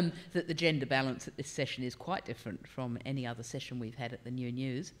 that the gender balance at this session is quite different from any other session we've had at the New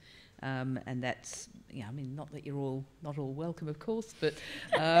News. And that's, I mean, not that you're not all welcome, of course, but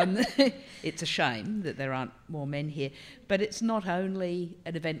it's a shame that there aren't more men here. But it's not only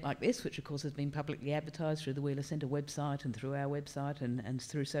an event like this, which of course has been publicly advertised through the Wheeler Centre website and through our website and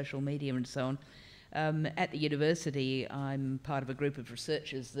through social media and so on. At the university, I'm part of a group of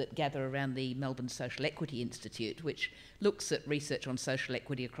researchers that gather around the Melbourne Social Equity Institute, which looks at research on social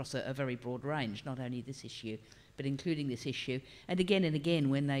equity across a very broad range, not only this issue, but including this issue. And again,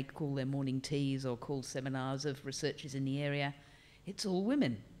 when they call their morning teas or call seminars of researchers in the area, it's all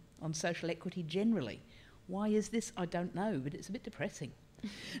women on social equity generally. Why is this? I don't know, but it's a bit depressing.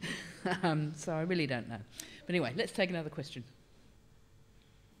 So I really don't know. But anyway, let's take another question.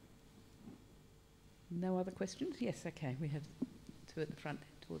 No other questions? Yes, okay. We have two at the front,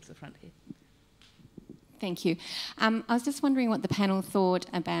 towards the front here. Thank you. I was just wondering what the panel thought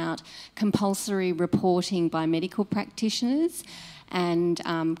about compulsory reporting by medical practitioners, and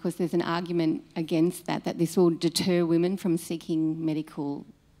of course there's an argument against that this will deter women from seeking medical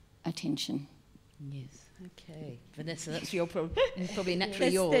attention. Yes, okay. Vanessa, that's your problem. Probably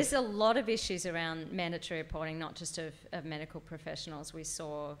naturally yours. There's a lot of issues around mandatory reporting, not just of medical professionals. We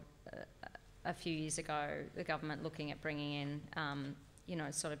saw a few years ago the government looking at bringing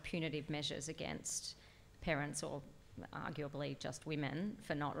in, sort of punitive measures against parents or arguably just women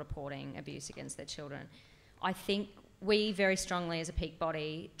for not reporting abuse against their children. I think we very strongly as a peak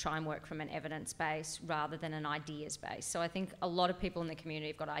body try and work from an evidence base rather than an ideas base. So I think a lot of people in the community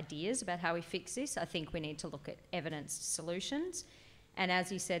have got ideas about how we fix this. I think we need to look at evidence solutions. And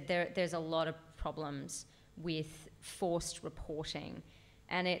as you said, there's a lot of problems with forced reporting.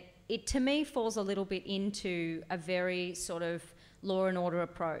 And it to me falls a little bit into a very sort of law and order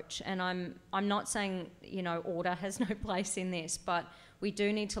approach. And I'm not saying, order has no place in this, but we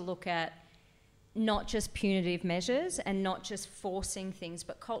do need to look at not just punitive measures and not just forcing things,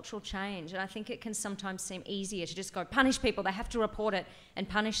 but cultural change. And I think it can sometimes seem easier to just go punish people, they have to report it and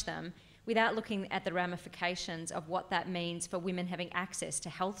punish them, without looking at the ramifications of what that means for women having access to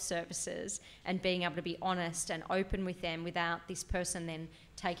health services and being able to be honest and open with them without this person then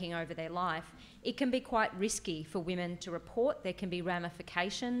taking over their life. It can be quite risky for women to report. There can be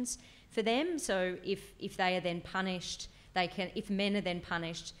ramifications for them. So if they are then punished, if men are then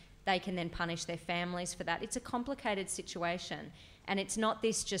punished, they can then punish their families for that. It's a complicated situation. And it's not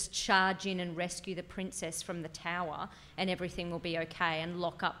this just charge in and rescue the princess from the tower and everything will be okay and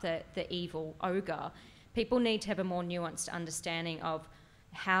lock up the evil ogre. People need to have a more nuanced understanding of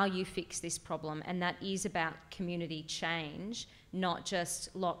how you fix this problem, and that is about community change, not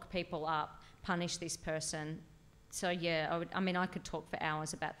just lock people up, punish this person. So yeah, I could talk for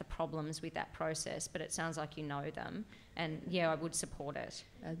hours about the problems with that process, but it sounds like you know them, and yeah, I would support it.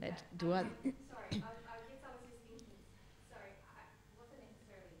 Do I? Sorry, I guess I was just thinking. Sorry, I wasn't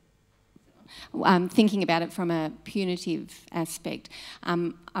necessarily. Thinking about it from a punitive aspect,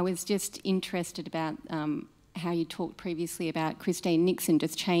 I was just interested about how you talked previously about Christine Nixon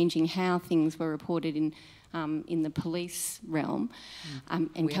just changing how things were reported in the police realm. And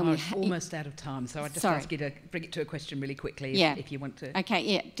we are almost out of time, so I'd just ask you to bring it to a question really quickly if you want to. Okay,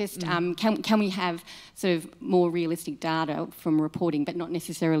 yeah, just can we have sort of more realistic data from reporting, but not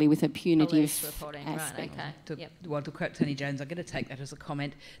necessarily with a punitive reporting, aspect? Right, okay. To quote Tony Jones, I'm going to take that as a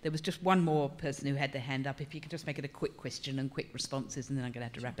comment. There was just one more person who had their hand up. If you could just make it a quick question and quick responses, and then I'm going to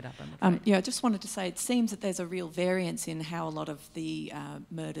have to wrap it up, I'm afraid. I just wanted to say it seems that there's a real variance in how a lot of the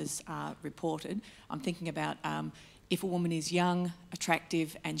murders are reported. I'm thinking about if a woman is young,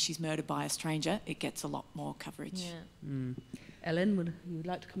 attractive, and she's murdered by a stranger, it gets a lot more coverage. Yeah. Ellen, would you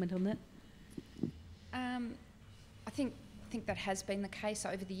like to comment on that? I think that has been the case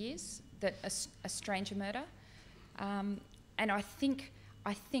over the years, that a stranger murder, and I think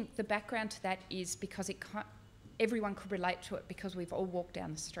the background to that is because everyone could relate to it because we've all walked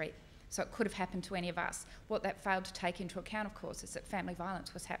down the street. So it could have happened to any of us. What that failed to take into account, of course, is that family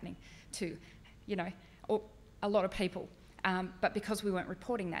violence was happening to, a lot of people. But because we weren't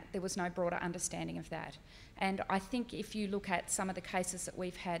reporting that, there was no broader understanding of that. And I think if you look at some of the cases that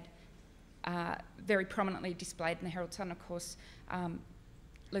we've had very prominently displayed in the Herald Sun, of course,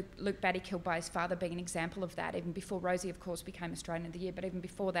 Luke Batty killed by his father being an example of that, even before Rosie, of course, became Australian of the Year, but even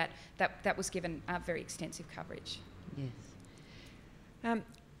before that, that was given very extensive coverage. Yes.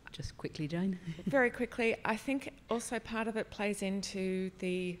 Just quickly, Jane. Very quickly, I think also part of it plays into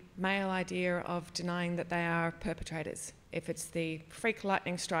the male idea of denying that they are perpetrators. If it's the freak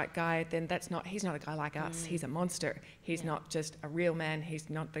lightning strike guy, then he's not a guy like us. He's a monster. He's not just a real man. He's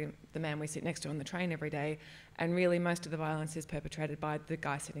not the man we sit next to on the train every day. And really, most of the violence is perpetrated by the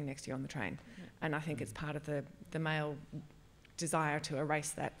guy sitting next to you on the train. And I think it's part of the male desire to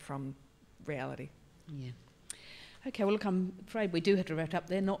erase that from reality. Yeah. Okay, well, look, I'm afraid we do have to wrap up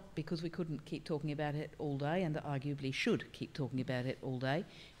there, not because we couldn't keep talking about it all day and arguably should keep talking about it all day.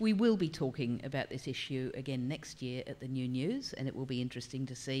 We will be talking about this issue again next year at the New News, and it will be interesting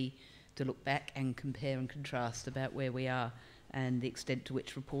to look back and compare and contrast about where we are and the extent to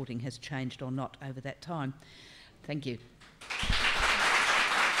which reporting has changed or not over that time. Thank you.